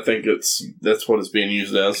 I think that's what it's being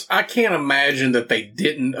used as. I can't imagine that they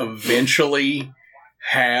didn't eventually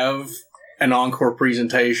have an encore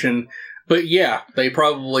presentation. But yeah, they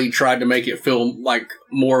probably tried to make it feel like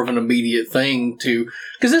more of an immediate thing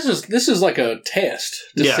because this is like a test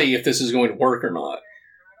to Yeah. see if this is going to work or not.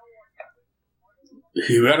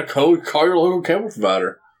 You gotta call your local cable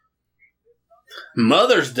provider.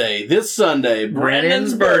 Mother's Day this Sunday.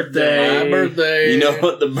 Brandon's birthday. My birthday. You know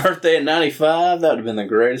what? The birthday in '95. That would have been the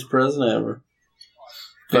greatest present ever.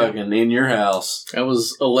 Fucking In Your House. I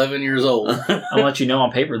was 11 years old. I'll let you know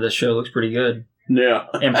on paper this show looks pretty good. Yeah.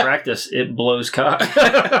 In practice, it blows cock.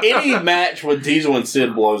 Any match with Diesel and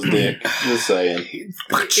Sid blows dick. Just saying.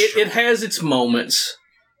 It has its moments.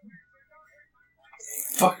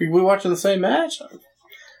 Fuck, are we watching the same match?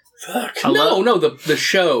 Fuck. No, the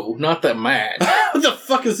show, not that match. What the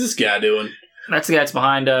fuck is this guy doing? That's the guy that's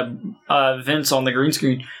behind Vince on the green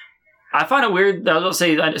screen. I find it weird. I was about to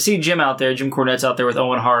say, I see Jim out there, Jim Cornette's out there with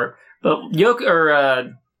Owen Hart, but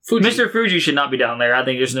Fuji. Mr. Fuji should not be down there. I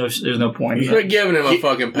think there's no point. You're giving him a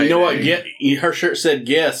fucking payday. You know what? Her shirt said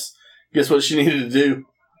guess. Guess what she needed to do?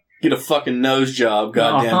 Get a fucking nose job,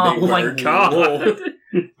 goddamn big Oh my bird. god. Whoa.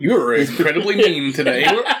 You're incredibly mean today.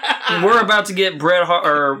 We're about to get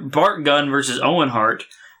Bart Gunn versus Owen Hart.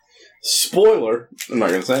 Spoiler. I'm not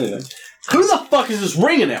going to say anything. Who the fuck is this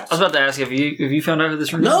ring I was announcer? about to ask if you found out who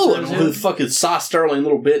this ring No, I announcer don't know who the fucking Cy Sterling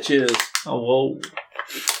little bitch is. Oh, whoa.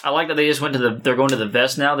 I like that they just went to they're going to the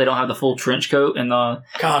vest now. They don't have the full trench coat and the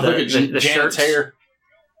God, look at the Janet's shirts. hair.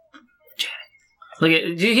 Look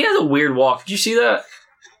at he has a weird walk. Did you see that?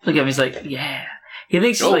 Look at him. He's like, yeah. He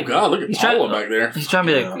thinks he's Oh like God, look at he's trying- Paula back there. he's trying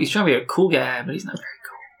to be a cool guy, but he's not very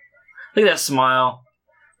cool. Look at that smile.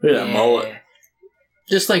 Look at that mullet.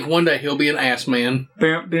 Just think one day he'll be an ass man.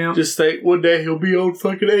 Bam, bam. Just think one day he'll be on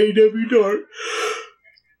fucking AEW Dark.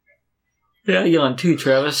 Yeah, yelling too,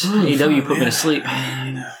 Travis. AEW put me to sleep.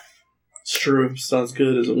 It's true. It's not as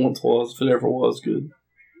good as it once was, if it ever was good.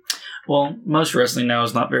 Well, most wrestling now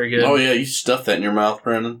is not very good. Oh yeah, you stuff that in your mouth,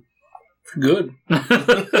 Brandon. Good.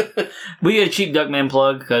 We get a cheap Duckman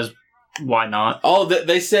plug because why not? Oh,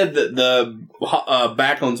 they said that the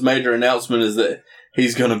Backlund's major announcement is that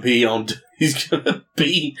he's gonna be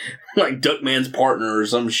like Duckman's partner or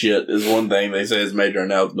some shit. Is one thing they say his major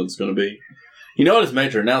announcement's gonna be. You know what his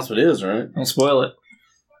major announcement is, right? Don't spoil it.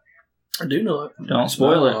 I do know it. Don't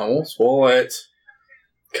spoil it. I won't spoil it.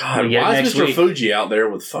 God, Yeah, why is next Mr. week. Fuji out there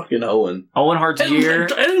with fucking Owen? Owen Hart's gear.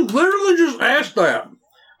 And literally just asked that.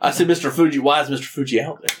 I said, Mr. Fuji. Why is Mr. Fuji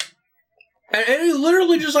out there? And he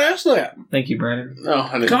literally just asked that. Thank you, Brandon. No,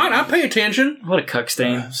 I didn't. God, I pay attention. What a cuck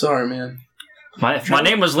stain. Sorry, man. If my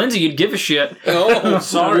name was Lindsay, you'd give a shit. Oh,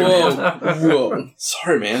 Sorry, whoa, man. whoa.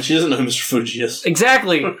 Sorry, man. She doesn't know who Mr. Fuji is.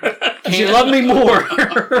 Exactly. She loved me more.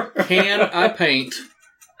 Can I paint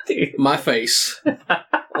my face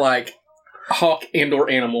like hawk and or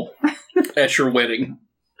animal at your wedding?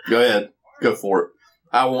 Go ahead. Go for it.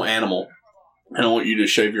 I want animal. And I want you to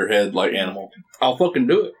shave your head like Animal. I'll fucking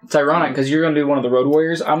do it. It's ironic because you're going to do one of the Road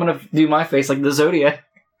Warriors. I'm going to do my face like the Zodiac.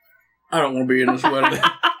 I don't want to be in this wedding.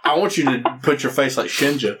 I want you to put your face like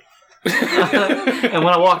Shinja. And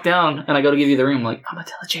when I walk down and I go to give you the ring, I'm like, I'm going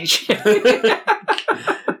to tell JJ.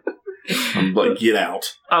 I'm like, get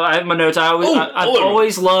out. I have my notes. I've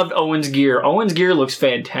always loved Owen's gear. Owen's gear looks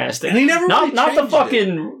fantastic. And he never really not the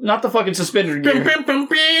changed fucking suspended gear.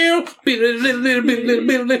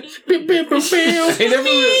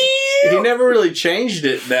 He never really changed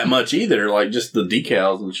it that much either. Like just the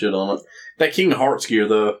decals and shit on it. That Kingdom Hearts gear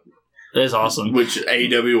though, That is awesome. which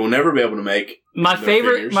AEW will never be able to make. My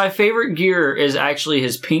favorite gear is actually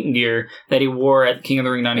his pink gear that he wore at King of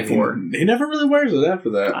the Ring '94. He never really wears it after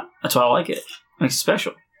that. That's why I like it. Makes it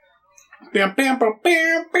special. I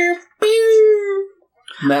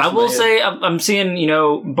will say I'm seeing,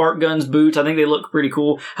 Bart Gunn's boots. I think they look pretty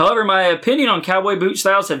cool. However, my opinion on cowboy boot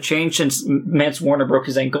styles have changed since Mance Warner broke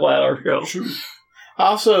his ankle at our show.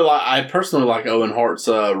 Also, I personally like Owen Hart's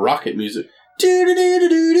rocket music.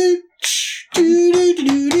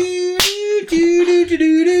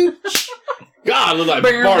 God, look like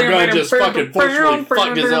Bart Gunn just fucking forcefully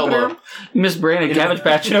fucked his elbow. Miss Brandon Cabbage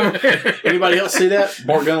Patch over here. Anybody else see that?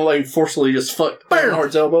 Bart Gunn like forcefully just fucked Owen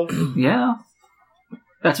Hart's elbow. Yeah.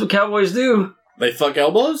 That's what cowboys do. They fuck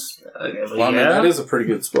elbows? Well, I mean, that is a pretty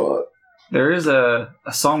good spot. There is a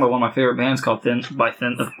song by one of my favorite bands called Thin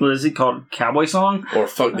Lizzy called Cowboy Song. Or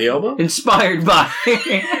fuck the elbow? Inspired by.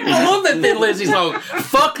 I love that Thin Lizzy song.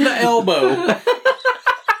 Fuck the elbow.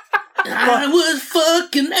 I was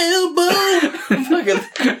fucking elbow.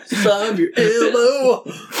 Fucking sub your elbow.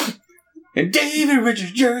 And David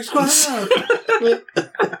Richards Jerry Squad.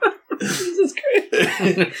 Jesus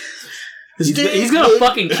Christ. He's gonna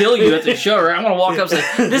fucking kill you at the show, right? I'm gonna walk up and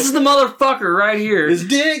say, "This is the motherfucker right here." His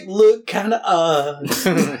dick looked kind of odd.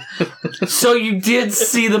 So you did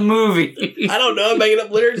see the movie? I don't know. I'm making up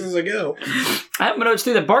lyrics as I go. I have my notes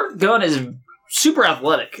too that Bart Gunn is super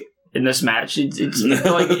athletic in this match. It's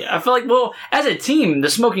like I feel like, well, as a team, the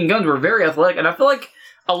Smoking Guns were very athletic, and I feel like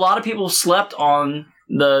a lot of people slept on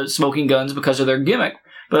the Smoking Guns because of their gimmick.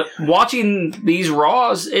 But watching these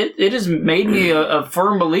Raws, it has made me a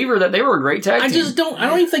firm believer that they were a great tag team. I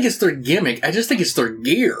don't even think it's their gimmick. I just think it's their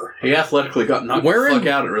gear. He athletically got knocked the fuck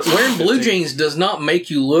out at WrestleMania. Wearing blue jeans does not make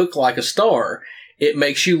you look like a star. It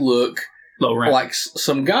makes you look like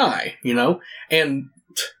some guy, And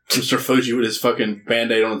Mr. Fuji with his fucking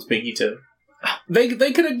Band-Aid on his pinky toe. They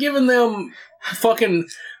could have given them fucking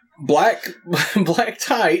black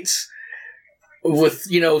tights with,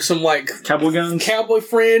 some cowboy guns, cowboy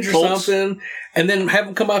fringe or Colts. something, and then have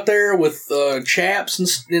them come out there with chaps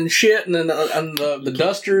and shit, and then the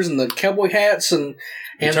dusters and the cowboy hats and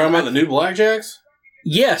You talking about the new Blackjacks?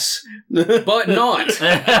 Yes, but not.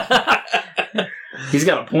 He's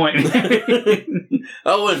got a point.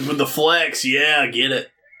 Owen with the flex, yeah, I get it.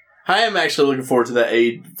 I am actually looking forward to that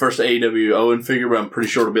first AEW Owen figure, but I'm pretty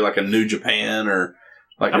sure it'll be like a New Japan or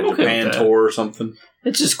like a Japan tour or something.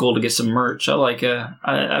 It's just cool to get some merch. I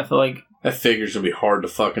feel like that figure's gonna be hard to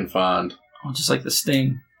fucking find. Just like the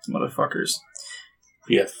Sting, motherfuckers.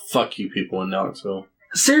 Yeah, fuck you people in Knoxville.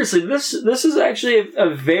 Seriously, this is actually a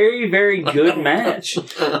very, very good match.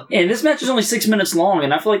 And this match is only 6 minutes long,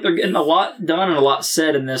 and I feel like they're getting a lot done and a lot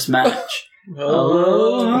said in this match.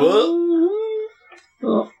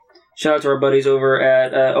 Shout out to our buddies over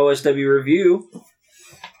at OSW Review.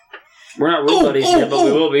 We're not real buddies yet, but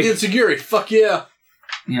we will be. Insecurity, fuck yeah.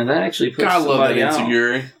 Yeah, that actually puts God, somebody out.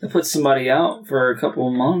 Insecurity. That puts somebody out for a couple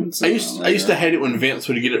of months. I used to hate it when Vince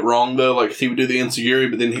would get it wrong, though. Like, he would do the Insecurity,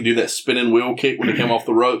 but then he'd do that spinning wheel kick when he came off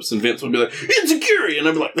the ropes, and Vince would be like, Insecurity! And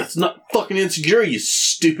I'd be like, that's not fucking Insecurity, you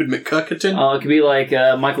stupid McCuckerton. It could be like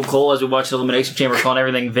Michael Cole as we watch the Elimination Chamber calling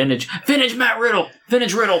everything vintage. Vintage Matt Riddle!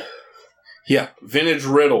 Vintage Riddle! Yeah, Vintage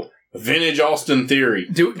Riddle. Vintage Austin Theory.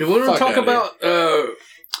 Do we want to talk about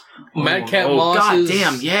Madcap Moss? God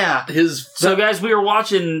damn, yeah. So, guys, we were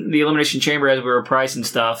watching the Elimination Chamber as we were pricing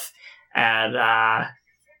stuff at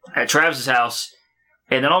Travis's house,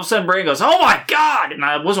 and then all of a sudden Brandon goes, "Oh my God!" And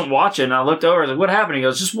I wasn't watching. And I looked over. I was like, "What happened?" He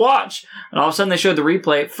goes, "Just watch." And all of a sudden they showed the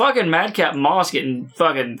replay. Fucking Madcap Moss getting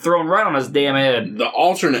fucking thrown right on his damn head. The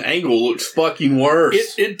alternate angle looks fucking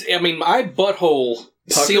worse. My butthole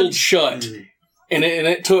sealed shut. And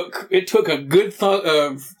it took a good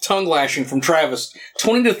tongue lashing from Travis,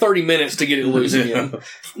 20 to 30 minutes to get it loose again.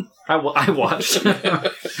 I watched.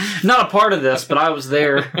 Not a part of this, but I was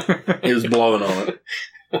there. He was blowing on it.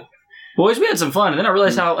 Boys, we had some fun, and then I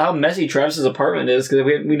realized how messy Travis's apartment is because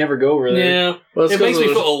we never go over there. Yeah. Well, It makes me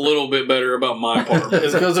feel a little bit better about my apartment.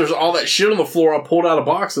 It's because there's all that shit on the floor I pulled out of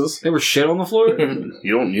boxes. There was shit on the floor.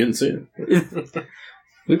 You didn't see it.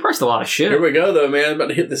 We priced a lot of shit. Here we go, though, man. About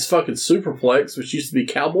to hit this fucking superplex, which used to be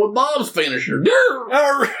Cowboy Bob's finisher. Look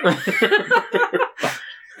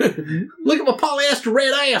at my polyester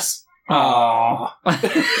red ass. Aww.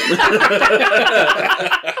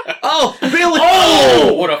 Oh, Billy!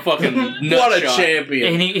 Oh, what a fucking nut What a shot.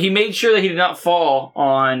 champion! And he made sure that he did not fall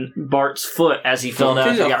on Bart's foot as he fell down.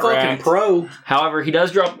 He's and a got fucking racked. pro. However, he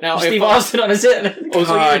does drop Now, Steve if I- Austin on his head. I was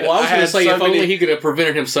God, going I to had say, so if only many- he could have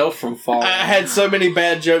prevented himself from falling. I had so many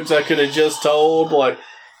bad jokes I could have just told. Like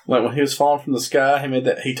when he was falling from the sky,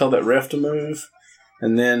 he told that ref to move,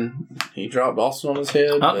 and then he dropped Austin on his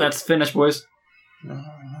head. Oh, that's finished, boys.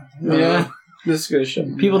 yeah. This is good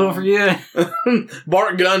shit. People don't forget.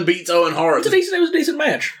 Bart Gunn beats Owen Hart. It was a decent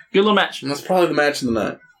match. Good little match. And that's probably the match of the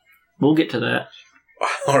night. We'll get to that.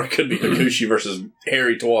 Or it could be Hakushi versus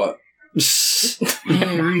Harry Twat.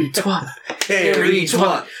 Harry Twat. Harry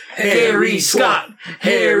Twat. Harry Scott.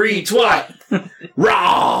 Harry Twat.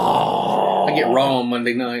 Raw. I get Raw on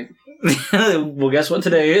Monday night. Well, guess what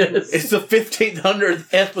today is? It's the 1500th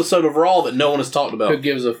episode of Raw that no one has talked Who about.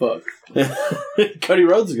 gives a fuck? Cody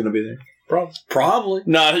Rhodes is going to be there. Probably.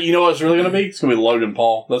 No, you know what it's really going to be? It's going to be Logan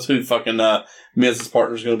Paul. That's who fucking Miz's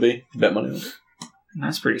partner is going to be. Bet money on it.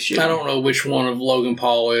 That's pretty shit. I don't know which one of Logan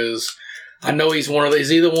Paul is. I know he's one of these. Is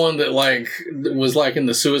he the one that was in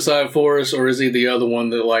the Suicide Forest, or is he the other one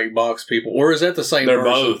that boxed people, or is that the same? They're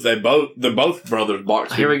person? both. They're both brothers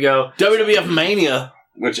boxing. Here we go. WWF Mania.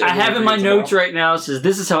 Which I have in my notes right now, it says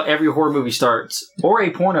this is how every horror movie starts. Or a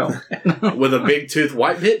porno. with a big tooth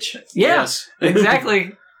white bitch. Yeah, Yes.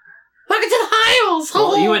 exactly. Welcome to the Hiles.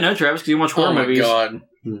 Well, you wouldn't know, Travis, because you watch horror Oh my movies. god!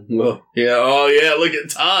 Well, yeah. Oh yeah. Look at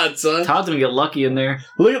Todd, son. Todd's going to get lucky in there.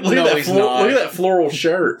 Look No, at he's that. not. Look at that floral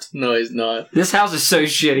shirt. No, he's not. This house is so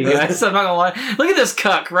shitty, guys. I'm not going to lie. Look at this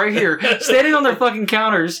cuck right here. Standing on their fucking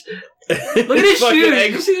counters. Look at his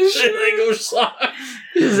shoes. You see his ankle socks.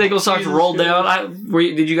 His ankle socks rolled down.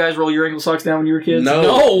 Did you guys roll your ankle socks down when you were kids? No.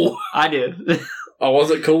 No. I did. I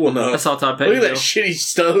wasn't cool I enough. saw Todd Look Petty at that do. shitty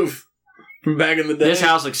stove from back in the day. This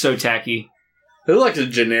house looks so tacky. It looks like a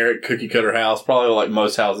generic cookie cutter house, probably like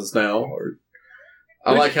most houses now.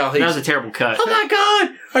 I like how That was he's. a terrible cut. Oh my god!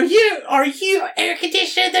 Are you air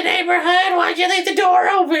conditioning the neighborhood? Why'd you leave the door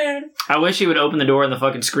open? I wish he would open the door and the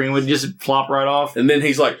fucking screen would just flop right off. And then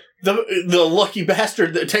he's like, the lucky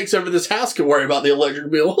bastard that takes over this house can worry about the electric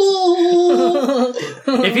bill.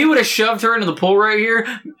 If he would have shoved her into the pool right here,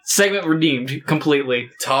 segment redeemed completely.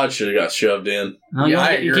 Todd should have got shoved in. No, Yeah,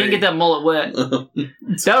 I you agree. can't get that mullet wet.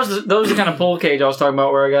 That was the kind of pool cage I was talking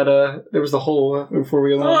about where I got there was the hole before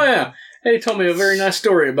we got Oh on. yeah. And he told me a very nice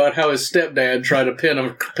story about how his stepdad tried to pin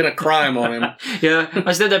a crime on him. Yeah,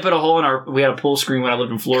 my stepdad put a hole in we had a pool screen when I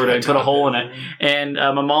lived in Florida. He put a hole in it, and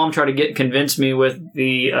my mom tried to convince me with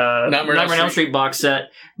the Nightmare on Elm Street box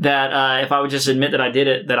set that if I would just admit that I did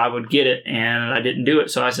it, that I would get it, and I didn't do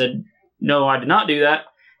it. So I said, no, I did not do that.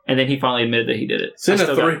 And then he finally admitted that he did it. Send I a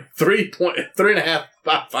still got 3.5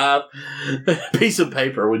 by 5 piece of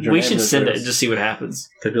paper with your We name should and send it address. and just see what happens.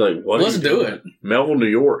 They'd be like, what? Let's are you do doing? it. Melville, New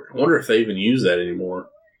York. I wonder if they even use that anymore.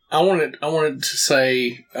 I wanted to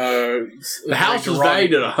say The house was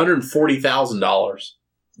valued at $140,000.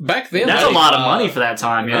 back then. That's they- a lot of money for that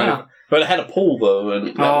time, yeah. But it had a pool though, and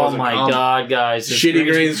that Oh wasn't my common. god, guys! It's Shitty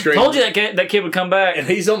crazy. green screen. Told you that kid would come back. And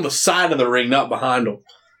he's on the side of the ring, not behind him.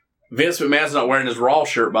 Vince McMahon's not wearing his Raw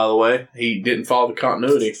shirt, by the way. He didn't follow the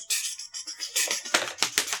continuity.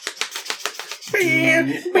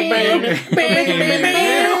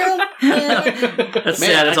 That's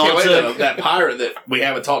sad. That's I all can't it wait took. though, that pirate that we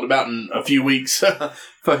haven't talked about in a few weeks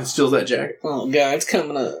fucking steals that jacket. Oh god, it's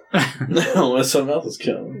coming up. No, when something else is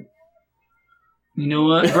coming. You know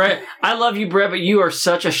what, Brett? I love you, Brett, but you are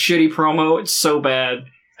such a shitty promo. It's so bad.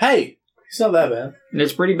 Hey, he's not that bad.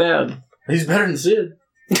 It's pretty bad. He's better than Sid.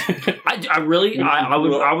 I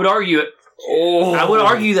would argue it. Oh, I would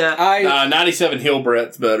argue that. 97 Hill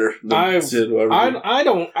Brett's better than Sid. Whatever. I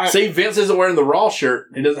don't. See, Vince isn't wearing the Raw shirt.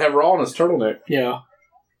 He doesn't have Raw on his turtleneck. Yeah.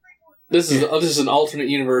 This is an alternate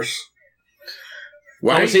universe.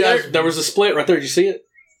 Why Oh, do see, you guys? there was a split right there. Did you see it?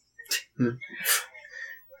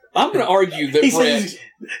 I'm going to argue that He Brett. says,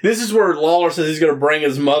 this is where Lawler says he's going to bring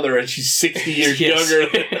his mother, and she's 60 years Yes.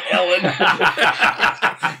 younger than Ellen.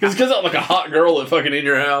 Because I'm like a hot girl that fucking in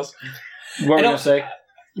your house. What were you I going to say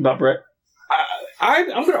about Brett? I'm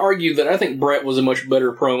going to argue that I think Brett was a much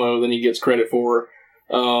better promo than he gets credit for.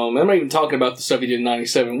 I'm not even talking about the stuff he did in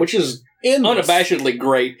 '97, which is In unabashedly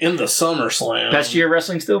great. in the SummerSlam. Best year of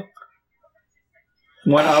wrestling still?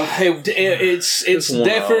 It's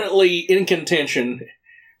definitely in contention.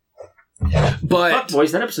 But Fuck,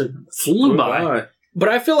 boys, that episode flew by. But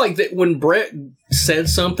I feel like that when Brett said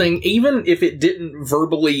something, even if it didn't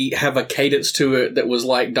verbally have a cadence to it that was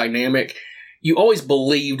like dynamic, you always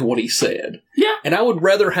believed what he said. Yeah. And I would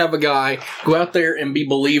rather have a guy go out there and be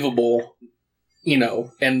believable,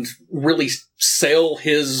 and really sell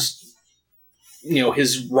his,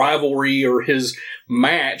 his rivalry or his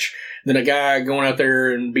match than a guy going out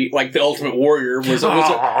there and be like the Ultimate Warrior was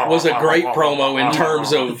a great promo in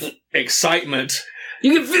terms of excitement.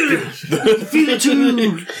 You can feel it. You can feel it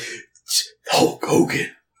too. Hulk Hogan.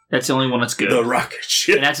 That's the only one that's good. The rocket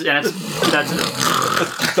ship. And that's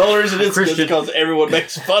the only reason it's Christian. good because everyone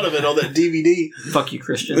makes fun of it on that DVD. Fuck you,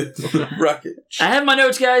 Christian. Rocket ship. I have my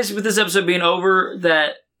notes, guys, with this episode being over,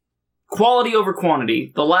 that quality over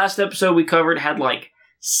quantity. The last episode we covered had like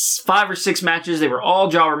 5 or 6 matches. They were all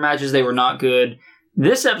jobber matches. They were not good.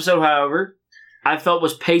 This episode, however, I felt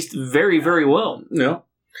was paced very, very well. Yeah.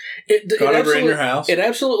 Got over in your house. It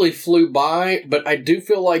absolutely flew by, but I do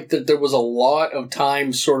feel like that there was a lot of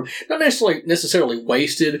time sort of, not necessarily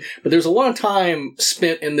wasted, but there's a lot of time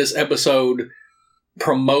spent in this episode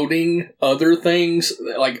promoting other things,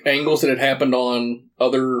 like angles that had happened on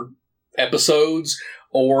other episodes,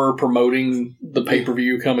 or promoting the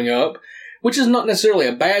pay-per-view coming up, which is not necessarily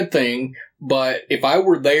a bad thing, but if I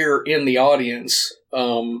were there in the audience,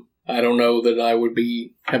 I don't know that I would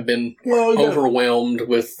have been overwhelmed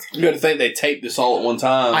with... You got to think they taped this all at one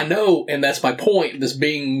time. I know, and that's my point, this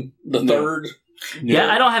being the third.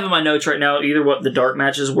 Yeah, I don't have in my notes right now either what the dark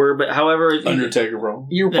matches were, but however... Undertaker, bro.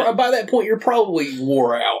 By that point, you're probably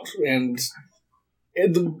wore out, and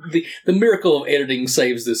the miracle of editing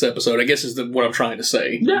saves this episode, I guess is what I'm trying to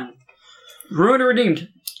say. Yeah. Ruined or redeemed?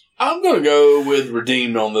 I'm going to go with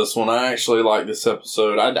Redeemed on this one. I actually like this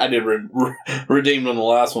episode. I did Redeemed on the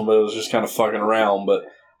last one, but it was just kind of fucking around. But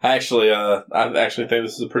I actually think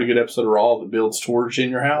this is a pretty good episode of Raw that builds towards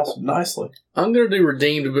In Your House nicely. I'm going to do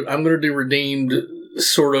Redeemed, but I'm going to do Redeemed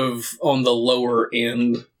sort of on the lower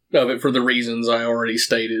end of it for the reasons I already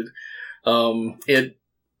stated. What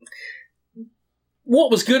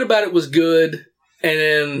was good about it was good, and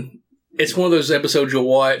then it's one of those episodes you'll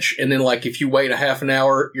watch, and then, like, if you wait a half an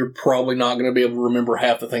hour, you're probably not going to be able to remember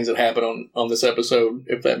half the things that happened on this episode,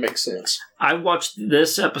 if that makes sense. I watched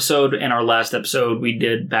this episode and our last episode we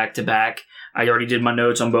did back-to-back. I already did my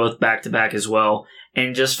notes on both back-to-back as well.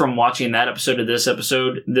 And just from watching that episode to this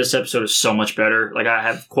episode is so much better. Like, I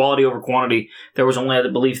have quality over quantity. There was only, I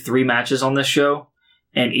believe, 3 matches on this show,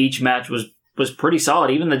 and each match was pretty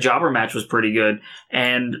solid. Even the jobber match was pretty good.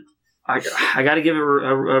 And I got to give it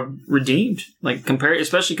a redeemed. Like,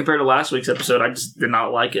 especially compared to last week's episode, I just did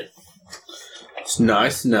not like it. It's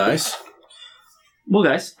nice. Well,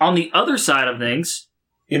 guys, on the other side of things...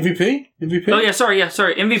 MVP? Oh, yeah, sorry.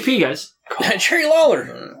 MVP, guys. Jerry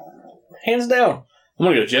Lawler. Hands down. I'm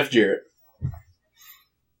going to go Jeff Jarrett.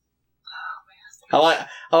 I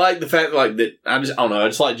like the fact that I don't know. I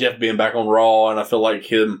just like Jeff being back on Raw, and I feel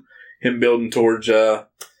like him building towards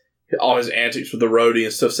all his antics with the roadie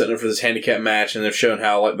and stuff, setting up for this handicap match, and they've shown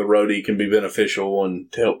how like the roadie can be beneficial and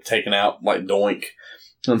to help taking out like Doink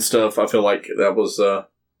and stuff. I feel like that was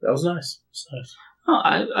nice. It's nice. Oh,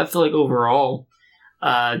 I feel like overall,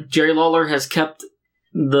 Jerry Lawler has kept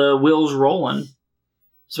the wheels rolling,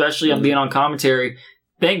 especially on being on commentary.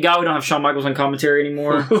 Thank God we don't have Shawn Michaels on commentary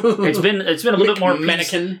anymore. It's been a little bit more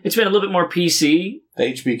mannequin. It's been a little bit more PC. The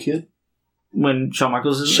HB Kid when Shawn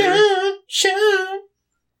Michaels is there.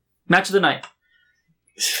 Match of the night.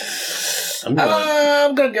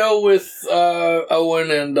 I'm gonna go with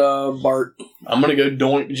Owen and Bart. I'm gonna go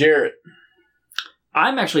Doink Jarrett.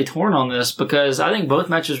 I'm actually torn on this because I think both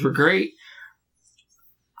matches were great.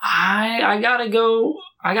 I gotta go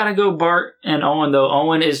Bart and Owen though.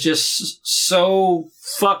 Owen is just so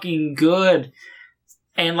fucking good,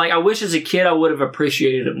 and like I wish as a kid I would have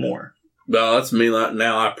appreciated it more. Well, that's me.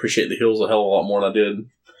 Now I appreciate the heels a hell of a lot more than I did when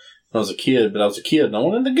I was a kid. But I was a kid and I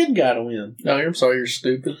wanted the good guy to win. No, I'm sorry, you're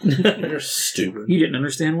stupid. You're stupid. You didn't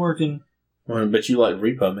understand working. Well, I bet you like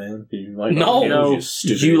Repo Man. You like no,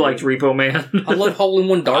 you liked Repo Man. I love Hole in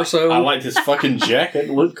One Darso. I liked his fucking jacket.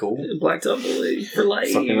 It looked cool. Black Tumbleweed for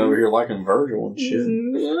life. Fucking over here liking Virgil and shit.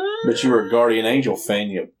 But you were a Guardian Angel fan,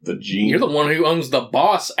 you vagina. You're the one who owns the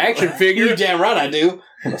Boss action figure. You're damn right I do.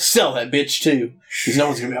 I'm gonna sell that bitch too, because no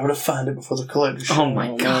one's gonna be able to find it before the collector's show. Oh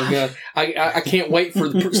my god! I can't wait for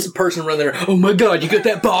the person around there. Oh my god, you got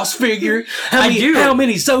that boss figure? I do. How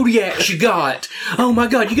many Zodiacs you got? Oh my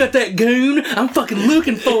god, you got that goon? I'm fucking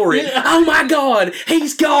looking for it. Oh my god,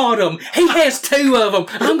 he's got them. He has 2 of them.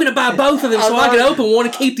 I'm gonna buy both of them so I can open one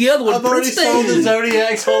and keep the other one. I've already sold the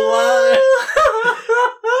Zodiacs online.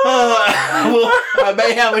 Well, I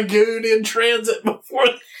may have a goon in transit before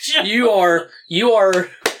the show.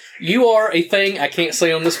 You are a thing I can't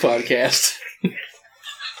say on this podcast.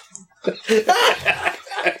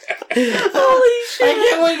 Holy shit! I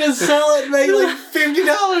can't wait to sell it and make like $50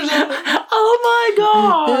 on it. Oh my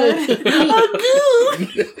god! A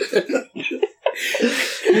goon!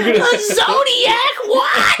 A Zodiac?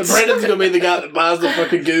 What? Brandon's gonna be the guy that buys the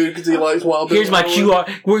fucking goon because he likes Wild Bill. Here's my QR.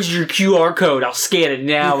 Where's your QR code? I'll scan it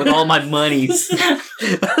now with all my monies.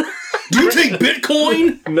 Do you take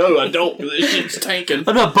Bitcoin? No, I don't. This shit's tanking.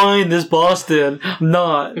 I'm not buying this Boston. I'm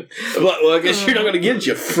not. Well, I guess you're not gonna get it,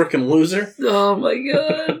 you frickin' loser. Oh my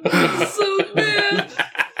god. This is so bad.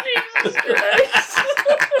 Jesus Christ.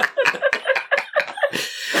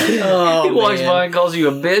 Oh, He walks man. by and calls you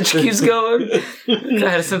a bitch, keeps going. I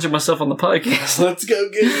had to censor myself on the podcast. Let's go,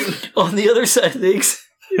 goon. On the other side of things,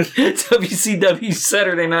 WCW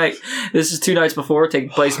Saturday night. This is 2 nights before, taking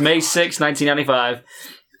place May 6, 1995.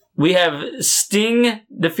 We have Sting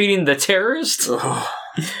defeating the Terrorist. Oh,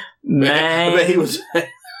 Man. I bet he was.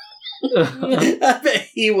 I bet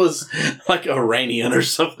he was like Iranian or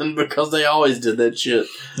something because they always did that shit.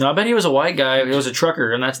 No, I bet he was a white guy. He was a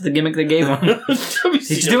trucker, and that's the gimmick they gave him.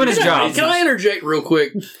 He's doing his job. Can I interject real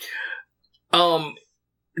quick?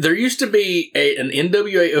 There used to be an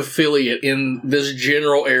NWA affiliate in this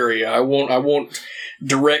general area. I won't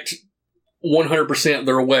direct 100%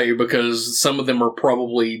 their way because some of them are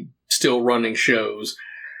probably still running shows.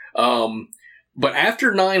 But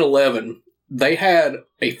after 9/11, they had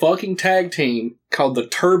a fucking tag team called the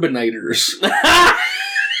Turbinators.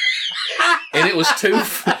 And it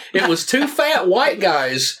was two fat white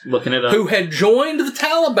guys Looking it up. who had joined the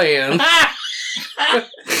Taliban.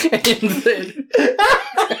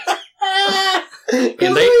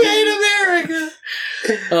 And they hate America.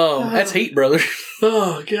 That's heat, brother.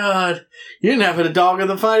 Oh God! You didn't have a dog in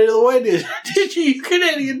the fight either way, did you? You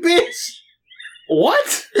Canadian bitch.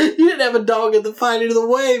 What? You didn't have a dog in the fight either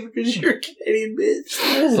way because you're a Canadian bitch.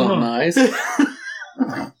 That's not nice.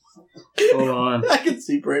 Hold on. I can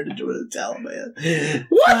see Brandon joining the Taliban.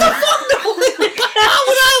 What the fuck? How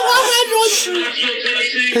would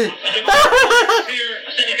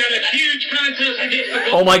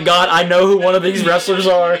Oh my god, I know who one of these wrestlers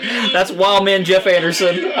are. That's Wildman Jeff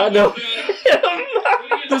Anderson. I know him.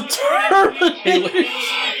 The Terminator.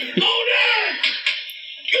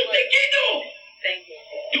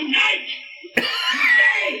 Tonight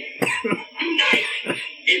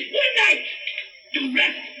is one night. The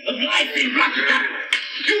rest of life in Rochester.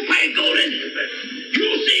 You pay Golden. You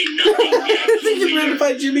see nothing yet. He's ready to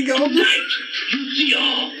fight Jimmy Golden. Tonight, you see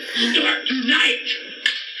all. Start tonight.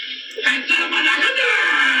 And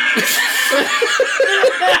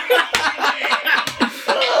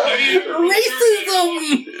Racism!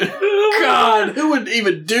 God, who would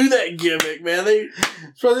even do that gimmick, man? They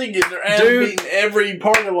probably get their ass beaten every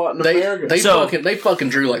parking lot in America. They fucking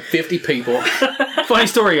drew like 50 people. Funny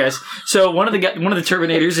story, guys. So one of the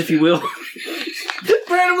Terminators, if you will.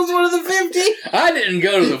 Brandon was one of the 50. I didn't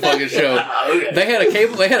go to the fucking show. They had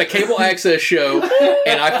a cable access show,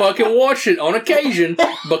 and I fucking watched it on occasion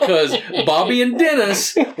because Bobby and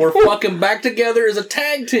Dennis were fucking back together as a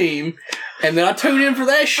tag team. And then I tuned in for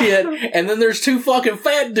that shit, and then there's 2 fucking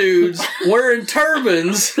fat dudes wearing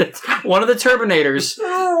turbans. One of the Turbinators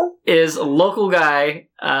is a local guy.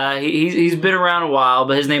 He's been around a while,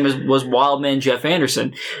 but his name was Wildman Jeff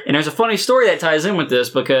Anderson. And there's a funny story that ties in with this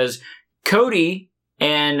because Cody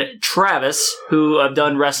and Travis, who have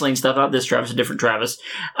done wrestling stuff, not this Travis, a different Travis,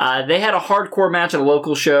 they had a hardcore match at a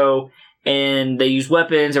local show, and they used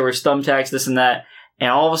weapons, there were thumbtacks, this and that. And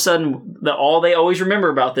all of a sudden, all they always remember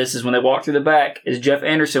about this is when they walk through the back is Jeff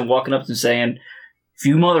Anderson walking up and saying, "If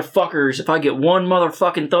you motherfuckers, if I get one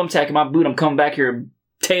motherfucking thumbtack in my boot, I'm coming back here and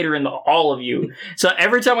tatering all of you." So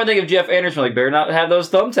every time I think of Jeff Anderson, I'm like, better not have those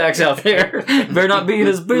thumbtacks out there. Better not be in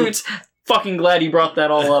his boots. Fucking glad you brought that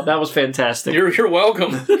all up. That was fantastic. You're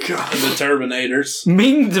welcome. God, the Terminators.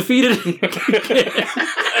 Ming defeated.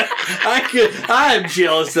 I am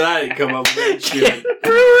jealous that I didn't come up with that shit.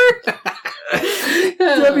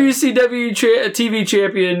 WCW TV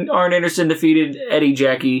champion Arn Anderson defeated Eddie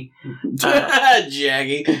Jackie.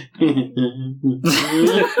 Jackie.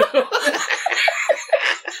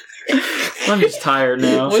 I'm just tired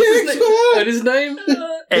now. What's his name?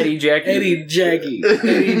 Eddie Jackie Jerk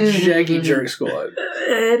Squad.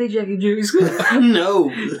 Eddie Jackie Jerk Squad. No.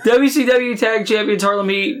 WCW Tag Champions Harlem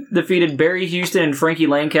Heat defeated Barry Houston and Frankie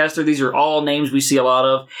Lancaster. These are all names we see a lot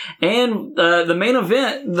of. And the main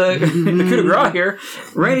event, the coup de grace here,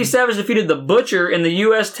 Randy Savage defeated the Butcher in the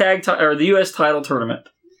U.S. the U.S. title tournament.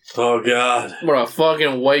 Oh, God. What a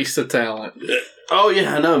fucking waste of talent. Oh,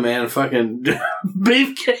 yeah, I know, man. Fucking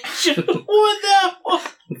beefcake should have won that one.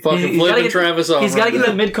 Fucking flipping Travis off. He's got to get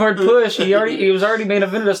that mid-card push. He was already main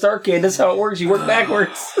evented a Starrcade. That's how it works. You work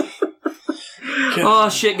backwards. Oh,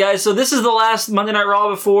 shit, guys. So this is the last Monday Night Raw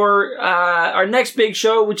before our next big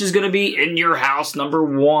show, which is going to be In Your House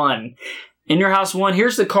 #1. In Your House 1.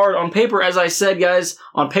 Here's the card. On paper, as I said, guys,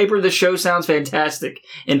 on paper, the show sounds fantastic.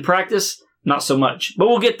 In practice, not so much. But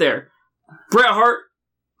we'll get there. Bret Hart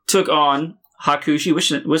took on Hakushi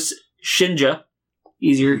with Shinja.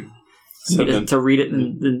 Easier to read it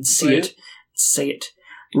than see it. Say it.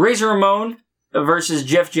 Razor Ramon versus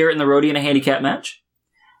Jeff Jarrett and the Roadie in a handicap match.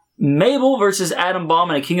 Mabel versus Adam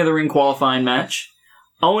Bomb in a King of the Ring qualifying match.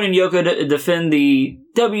 Owen and Yoko defend the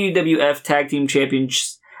WWF Tag Team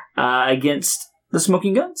Champions against the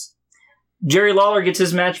Smoking Guns. Jerry Lawler gets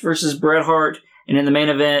his match versus Bret Hart. And in the main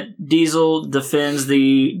event, Diesel defends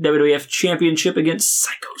the WWF Championship against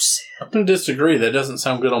Psycho Sid. I don't disagree. That doesn't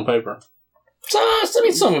sound good on paper.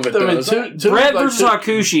 Some of it does. Bret versus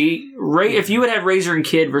Hakushi. If you would have Razor and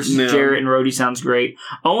Kid versus Jarrett and Roadie, sounds great.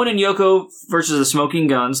 Owen and Yoko versus the Smoking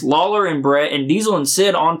Guns. Lawler and Bret and Diesel and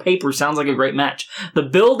Sid on paper sounds like a great match. The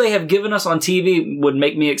build they have given us on TV would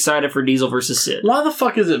make me excited for Diesel versus Sid. Why the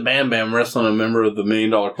fuck is it Bam Bam wrestling a member of the $1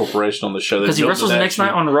 Million Corporation on the show? Because he wrestles the next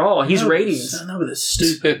night on Raw. He's ratings. I know, but it's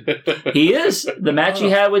stupid. He is. The match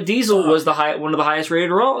he had with Diesel was one of the highest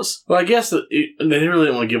rated Raws. Well, I guess they really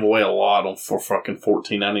didn't want to give away a lot for fucking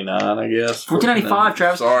 $14.99, I guess. $14.95,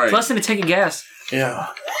 Travis. Sorry. It's less than a tank of gas. Yeah.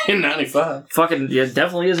 In 95. Fucking, yeah,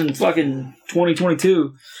 definitely is in fucking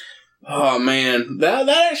 2022. Oh, man. That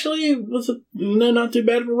actually was not too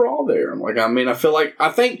bad of a Raw there. I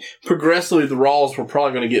think progressively the Raws were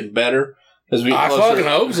probably going to get better as we get closer. I fucking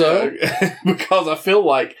hope so. Because I feel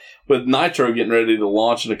like with Nitro getting ready to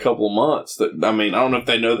launch in a couple of months, I don't know if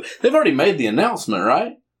they know. They've already made the announcement,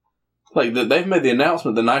 right? They've made the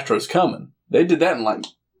announcement that Nitro's coming. They did that in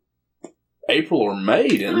April or May,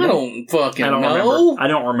 didn't they? I don't know. I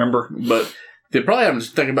don't remember. But they probably haven't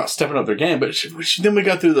thinking about stepping up their game. But then we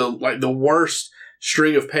got through the worst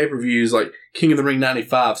string of pay-per-views, like King of the Ring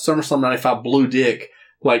 95, SummerSlam 95, Blue Dick.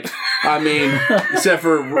 Except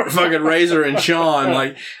for fucking Razor and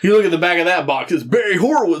Shawn. You look at the back of that box, it's Barry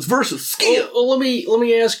Horowitz versus Skip. Well, let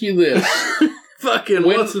me ask you this.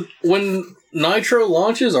 When Nitro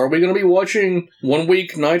launches, are we going to be watching 1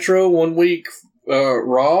 week Nitro, 1 week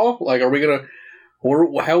Raw? Are we going to?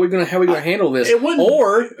 Or how are we going to handle this?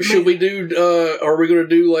 Or should we do? Are we going to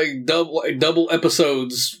do double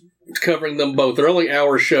episodes covering them both? They're only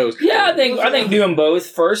hour shows. Yeah, I think do them both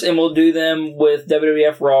first, and we'll do them with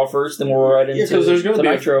WWF Raw first, then we'll right into Nitro.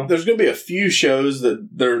 There's going to be a few shows that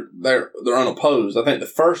they're unopposed. I think the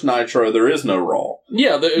first Nitro there is no Raw.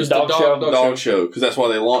 Yeah, there's the dog show because that's why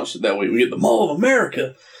they launched it that way. We get the Mall of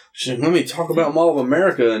America. Let me talk about Mall of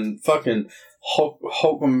America and fucking Hulk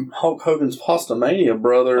Hogan's Pastamania,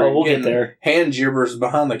 brother. Oh, we'll get there. Hand gibbers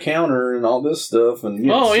behind the counter and all this stuff. And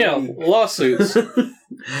lawsuits.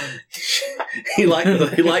 He liked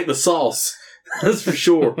the sauce. That's for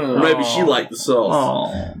sure. Or maybe she liked the sauce.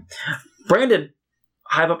 Oh, Brandon,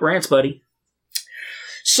 hype up rants, buddy.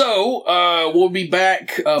 So we'll be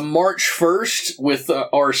back March 1st with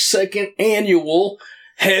our second annual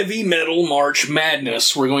Heavy Metal March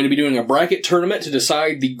Madness. We're going to be doing a bracket tournament to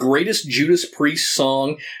decide the greatest Judas Priest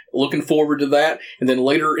song. Looking forward to that. And then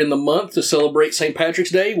later in the month, to celebrate St.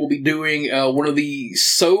 Patrick's Day, we'll be doing one of the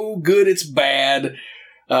So Good It's Bad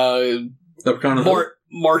March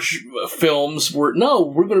films. We're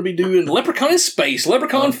going to be doing Leprechaun in Space,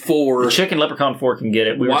 Leprechaun 4. The chicken Leprechaun 4 can get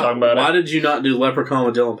it. We were talking about it. Why did you not do Leprechaun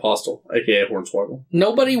with Dylan Postel, a.k.a. Hornswoggle?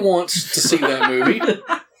 Nobody wants to see that movie.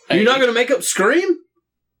 You're not going to make up Scream?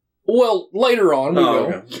 Well, later on, we will.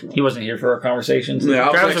 Okay. He wasn't here for our conversations. Yeah,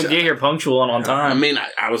 Travis would get here punctual and on time.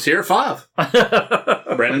 I was here at 5.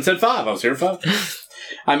 Brandon said 5. I was here at 5.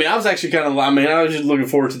 I was actually I was just looking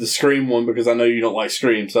forward to the Scream one because I know you don't like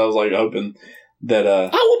Scream, so I was hoping that...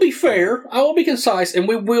 I will be fair. I will be concise, and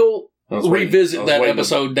we will revisit that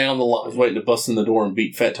episode down the line. I was waiting to bust in the door and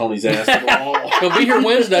beat Fat Tony's ass. He'll be here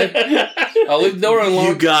Wednesday. I'll leave the door unlocked.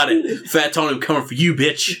 You got it. Fat Tony, I'm coming for you,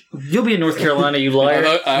 bitch. You'll be in North Carolina, you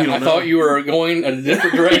liar. I thought you were going a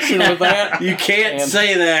different direction with that. You can't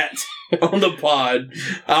say that. on the pod.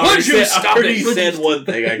 I Would you stop already it? said one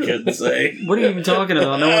thing I couldn't say. What are you even talking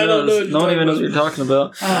about? No I one don't know knows. what No one you're even knows what talking you're talking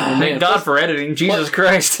about. Oh, Thank God for editing. Jesus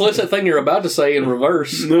Christ. What's that thing you're about to say in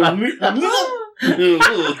reverse?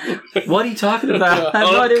 What are you talking about? I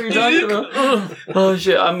have no idea what you're talking about. Oh,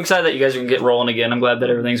 shit. I'm excited that you guys are going to get rolling again. I'm glad that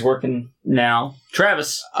everything's working now.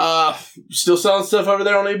 Travis. Still selling stuff over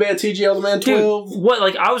there on eBay at TGL the Man 12. Dude, what,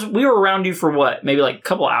 like, we were around you for what? Maybe like a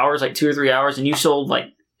couple hours, like 2 or 3 hours, and you sold like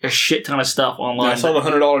a shit ton of stuff online. I sold a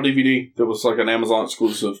 $100 DVD that was like an Amazon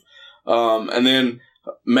exclusive. And then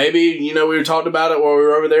maybe, we were talking about it while we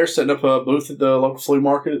were over there setting up a booth at the local flea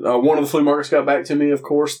market. One of the flea markets got back to me, of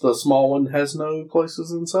course. The small one has no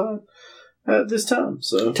places inside at this time.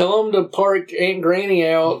 So Tell them to park Aunt Granny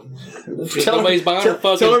out. Nobody's buying her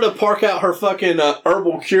fucking... Tell her to park out her fucking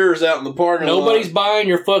herbal cures out in the parking lot. Nobody's buying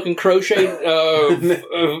your fucking crochet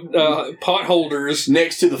pot holders.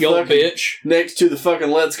 Next to the you old fucking bitch. Next to the fucking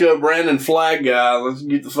Let's Go Brandon flag guy. Let's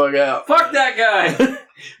get the fuck out. Fuck that guy!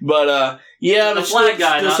 But yeah, The I'm flag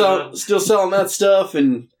guy, still selling that stuff,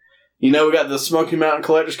 and we got the Smoky Mountain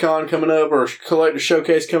Collectors Con coming up, or Collector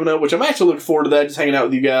Showcase coming up, which I'm actually looking forward to that. Just hanging out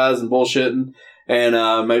with you guys and bullshitting,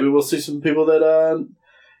 and maybe we'll see some people that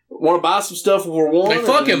want to buy some stuff for one. They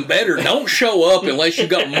fucking better. Don't show up unless you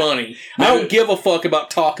got money. I don't give a fuck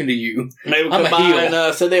about talking to you. Maybe we'll I'm come a by heel.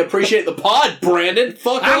 and say they appreciate the pod, Brandon.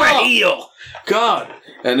 Fuck I'm off. a heel. God.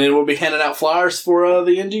 And then we'll be handing out flyers for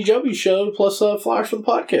the NGW show, plus flyers for the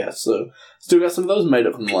podcast. So, still got some of those made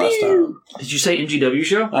up from the last time. Did you say NGW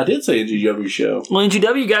show? I did say NGW show. Well,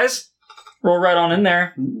 NGW, guys. Roll right on in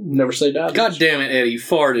there. Never say die. God damn it, Eddie. You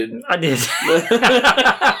farted. I did.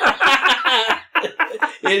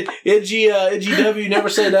 NGW never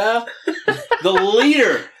say die. The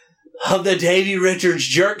leader of the Davey Richards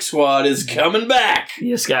Jerk Squad is coming back.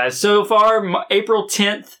 Yes, guys. So far, April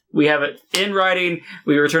 10th, we have it in writing.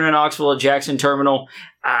 We return in Knoxville at Jackson Terminal.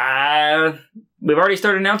 We've already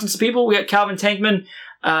started announcing some people. We got Calvin Tankman,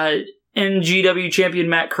 NGW champion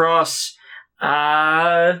Matt Cross,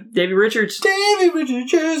 Davey Richards. Davey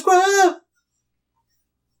Richards Jerk Squad.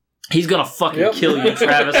 He's gonna fucking kill you,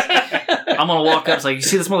 Travis. I'm gonna walk up. It's like, you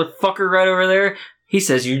see this motherfucker right over there? He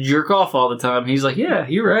says you jerk off all the time. He's like, yeah,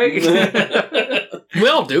 you're right.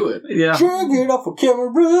 We'll do it. Yeah. Jerk it off a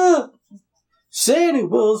camera. Said it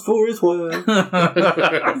was for his wife.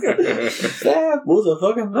 That was a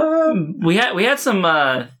fucking lie. We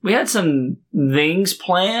had some things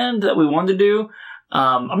planned that we wanted to do.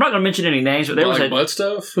 I'm not going to mention any names, but there was butt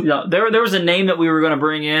stuff? there was a name that we were going to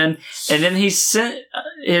bring in, and then his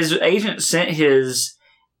agent sent his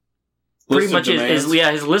pretty much his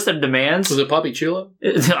list of demands. Was it Poppy Chulo?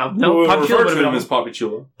 No, Poppy Chulo would have been Poppy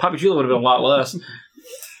Chulo. Poppy Chulo would have been a lot less.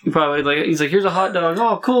 He probably he's like, here's a hot dog.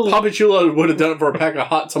 Oh, cool. Poppy Chulo would have done it for a pack of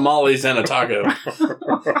hot tamales and a taco.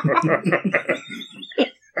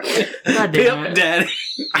 God damn it. Daddy.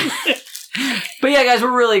 But yeah, guys,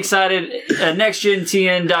 we're really excited.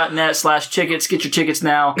 NextGenTN.net/tickets. Get your tickets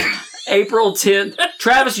now. April 10th.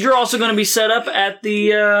 Travis, you're also going to be set up at the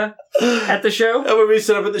show. I'm going to be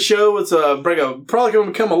set up at the show. It's probably going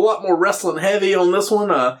to become a lot more wrestling heavy on this one.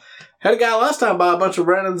 Had a guy last time buy a bunch of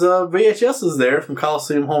Brandon's VHSs there from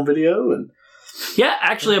Coliseum Home Video, and yeah,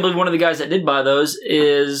 actually, I believe one of the guys that did buy those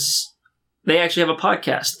they actually have a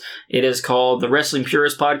podcast. It is called the Wrestling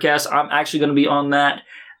Purist Podcast. I'm actually going to be on that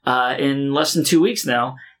in less than 2 weeks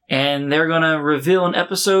now, and they're going to reveal an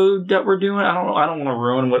episode that we're doing. I don't want to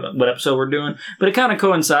ruin what episode we're doing, but it kind of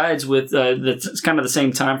coincides with it's kind of the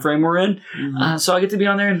same time frame we're in. Mm-hmm. So I get to be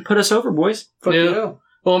on there and put us over, boys. fuck Yeah. yeah.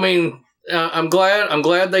 Well, I mean, I'm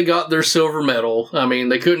glad they got their silver medal. I mean,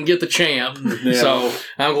 they couldn't get the champ, Yeah. so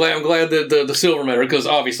I'm glad that the silver medal, because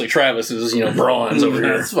obviously Travis is bronze over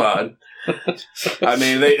here. That's fine. I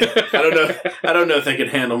mean, I don't know if they can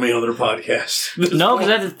handle me on their podcast. No,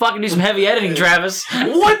 because I have to fucking do some heavy editing, Travis.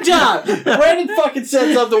 One time, Brandon fucking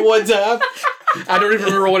said something one time. I don't even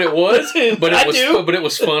remember what it was, but it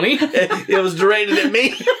was funny. It was directed at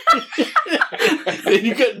me. And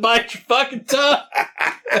you couldn't bite your fucking tongue.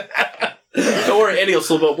 Don't worry, Eddie will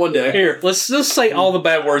slip up one day. Here, let's just say all the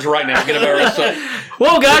bad words right now. Get about our stuff.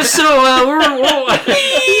 Well, guys, so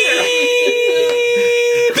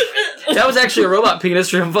that was actually a robot penis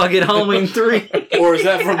from fucking Halloween 3. Or is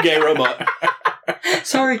that from Gay Robot?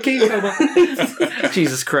 Sorry, Gay Robot.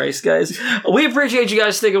 Jesus Christ, guys. We appreciate you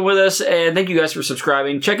guys sticking with us, and thank you guys for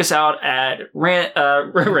subscribing. Check us out at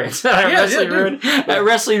Wrestling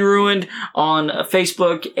Ruined on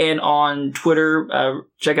Facebook and on Twitter.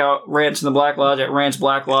 Check out Rants in the Black Lodge at Rants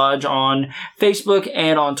Black Lodge on Facebook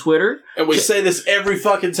and on Twitter. And we say this every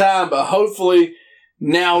fucking time, but hopefully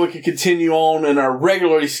now we can continue on in our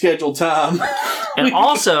regularly scheduled time. And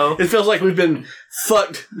also, it feels like we've been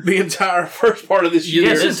fucked the entire first part of this year.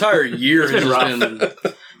 This entire year has been.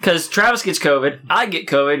 because Travis gets COVID, I get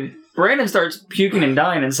COVID, Brandon starts puking and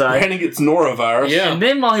dying inside. Brandon gets norovirus. Yeah. And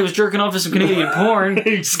then while he was jerking off to some Canadian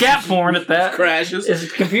porn, scat porn at that, Crashes.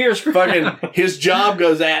 his computer's Fucking, his job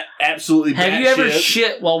goes at absolutely Have you ever shit.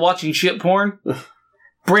 shit while watching shit porn?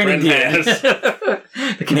 Brandon did.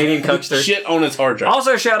 The Canadian cuckster. Shit on his hard drive.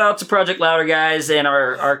 Also, shout out to Project Louder guys and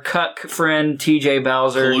our cuck friend TJ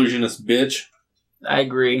Bowser. Illusionist bitch. I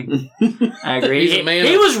agree. He's a man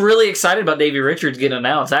He of- was really excited about Davey Richards getting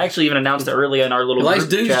announced. I actually even announced it early in our little Nice group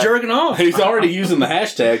dude's chat. jerking off. He's already using the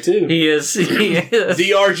hashtag, too. He is. He is.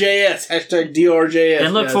 DRJS. Hashtag DRJS.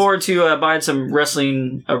 And look guys. forward to buying some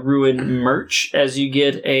Wrestling Ruin merch as you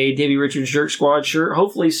get a Davey Richards Jerk Squad shirt,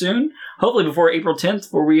 hopefully soon. Hopefully before April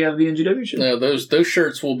 10th, where we have the NGW show. No, those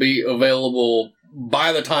shirts will be available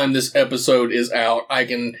by the time this episode is out. I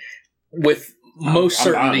can, with most I'm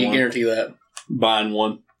certainty, buying one. guarantee that. Buying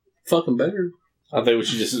one. Fucking better. I think we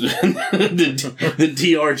should just the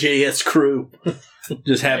DRJS crew.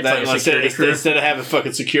 Just have It's that like a security crew. instead of having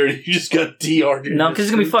fucking security, you just got DRJS. No, because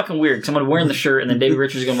it's going to be fucking weird. Because I'm going to be wearing the shirt, and then Davey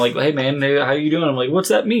Richards is going to be like, hey, man, how you doing? I'm like, what's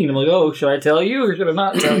that mean? I'm like, oh, should I tell you or should I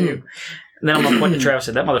not tell you? And then I'm going to point to Travis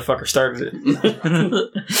and say, that motherfucker started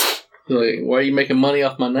it. Like, why are you making money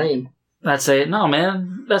off my name? I'd say, no,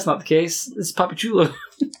 man, that's not the case. It's Papi Chulo.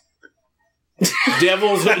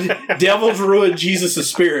 Devils ruin Jesus'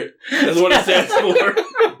 spirit. That's what it stands for.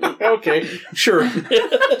 Okay, sure.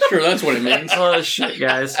 Sure, that's what it means. Oh, shit,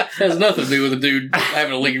 guys. Has nothing to do with the dude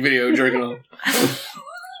having a leaked video jerking off.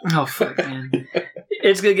 Oh, fuck, man.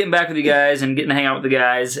 It's good getting back with you guys and getting to hang out with the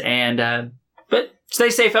guys. And but stay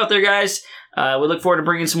safe out there, guys. We look forward to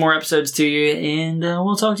bringing some more episodes to you, and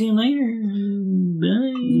we'll talk to you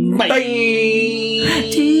later. Bye. Bye.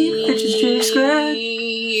 Deep Richards Jerk Squad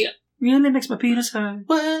really makes my penis hard.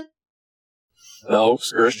 What? Oh,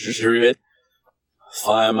 screw it.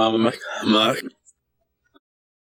 Fire, mama,